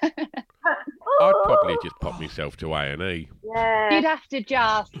 I'd probably just pop myself to A&E. Yeah. You'd have to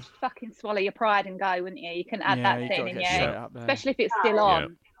just fucking swallow your pride and go, wouldn't you? You can add that thing in, especially if it's still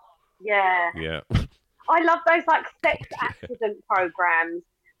on. Yeah. Yeah. I love those like sex accident programs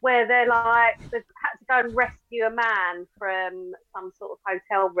where they're like they've had to go and rescue a man from some sort of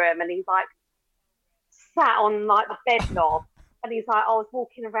hotel room, and he's like sat on like the bed knob, and he's like, I was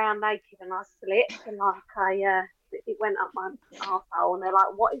walking around naked and I slipped, and like it went up my arsehole, and they're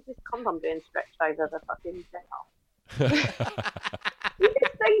like, what is this condom doing stretched over the fucking bed? You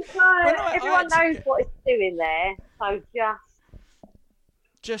just think like everyone knows what it's doing there, so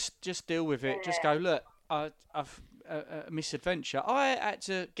just deal with it. Just go, look, I've a misadventure. I had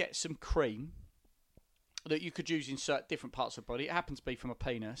to get some cream that you could use in certain different parts of the body. It happens to be from a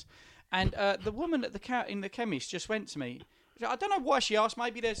penis, and the woman at in the chemist just went to me. I don't know why she asked.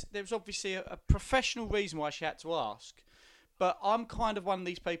 Maybe there's obviously a professional reason why she had to ask, but I'm kind of one of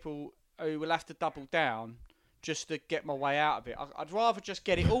these people who will have to double down just to get my way out of it. I'd rather just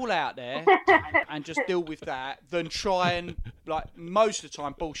get it all out there and just deal with that than try and, like, most of the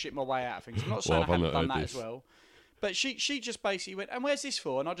time bullshit my way out of things. I'm not saying I haven't done that as well. But she just basically went, and where's this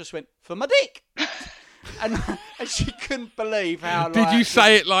for? And I just went, for my dick. and she couldn't believe how, like... Did you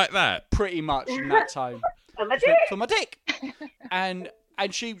say it like that? Pretty much in that tone. For my dick. For my dick. And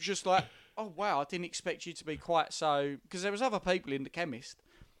she was just like, oh, wow, I didn't expect you to be quite so... Because there was other people in the chemist.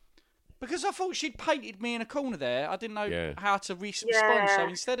 Because I thought she'd painted me in a corner there. I didn't know how to respond. Yeah. So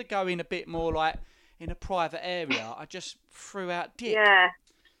instead of going a bit more like in a private area, I just threw out dick. Yeah.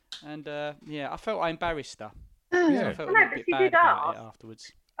 And, I felt I embarrassed her. Yeah. I felt a little bit bad about it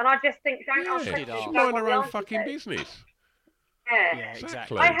afterwards. And I just think, don't ask She questions. should mind her own fucking business. Yeah,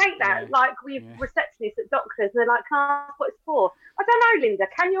 exactly. I hate that. Yeah. Like, we have receptionists at doctors, and they're like, can I ask what it's for? I don't know, Linda.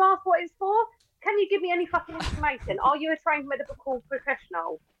 Can you ask what it's for? Can you give me any fucking information? Are you a trained medical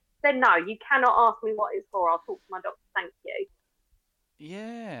professional? Then no, you cannot ask me what it's for. I'll talk to my doctor. Thank you.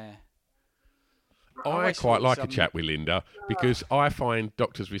 Yeah. I quite like a chat with Linda because I find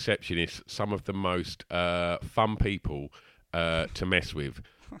doctors' receptionists some of the most fun people to mess with.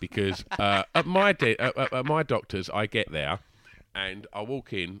 Because at my doctor's, I get there And I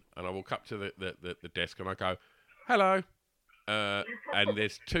walk in and I walk up to the desk and I go, hello. And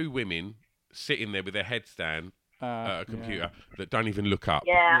there's two women sitting there with their heads down at a computer that don't even look up.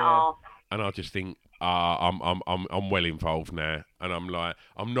 Yeah. And I just think, I'm well involved now. And I'm like,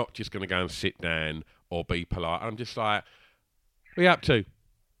 I'm not just going to go and sit down or be polite. I'm just like, what are you up to?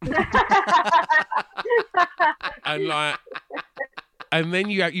 And then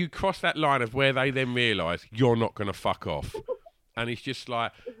you cross that line of where they then realise you're not going to fuck off. And it's just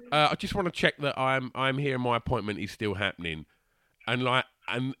like, I just want to check that I'm here and my appointment is still happening. And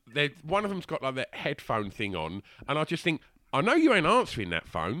one of them's got like that headphone thing on, and I just think, I know you ain't answering that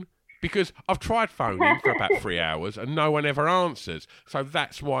phone because I've tried phoning for about 3 hours and no one ever answers. So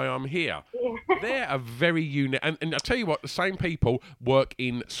that's why I'm here. Yeah. They're a very unique, and I tell you what, the same people work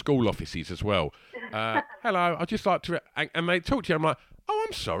in school offices as well. Hello, I'd just like to, and they talk to you. I'm like, oh,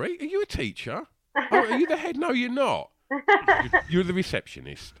 I'm sorry, are you a teacher? Oh, are you the head? No, you're not. You're the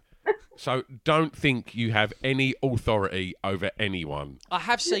receptionist. So don't think you have any authority over anyone. I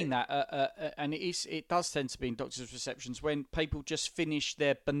have seen that, and it does tend to be in doctors' receptions when people just finish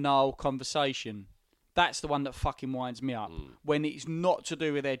their banal conversation. That's the one that fucking winds me up. When it's not to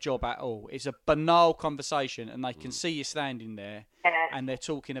do with their job at all. It's a banal conversation, and they can see you standing there, and they're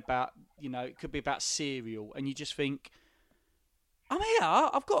talking about, it could be about cereal, and you just think, I'm here.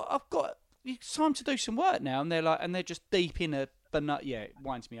 I've got it's time to do some work now, and they're just deep in a banal. Yeah, it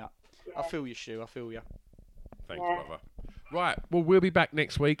winds me up. I feel you, Stu. I feel you. Thanks, brother. Right. Well, we'll be back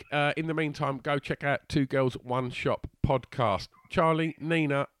next week. In the meantime, go check out Two Girls, One Shop podcast. Charlie,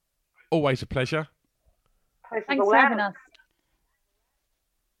 Nina, always a pleasure. Thanks for having us.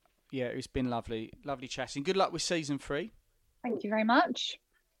 Yeah, it's been lovely. Lovely chatting. Good luck with season 3. Thank you very much.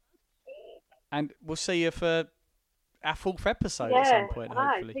 And we'll see you for our 4th episode at some point,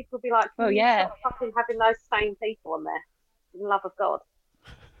 hopefully. People will be like, stop fucking having those same people on there. For the love of God.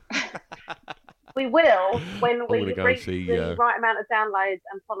 We will when we reach the right amount of downloads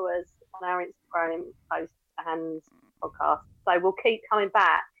and followers on our Instagram posts and podcasts. So we'll keep coming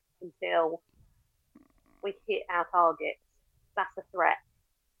back until we hit our targets. That's a threat.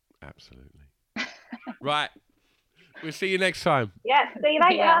 Absolutely. Right. We'll see you next time. Yeah. See you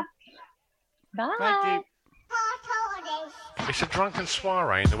later. Yeah. Bye. Thank you. It's a drunken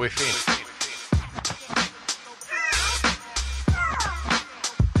soiree in the within.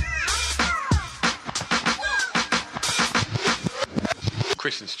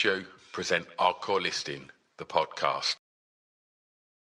 Chris and Stu present Hardcore Listing, the podcast.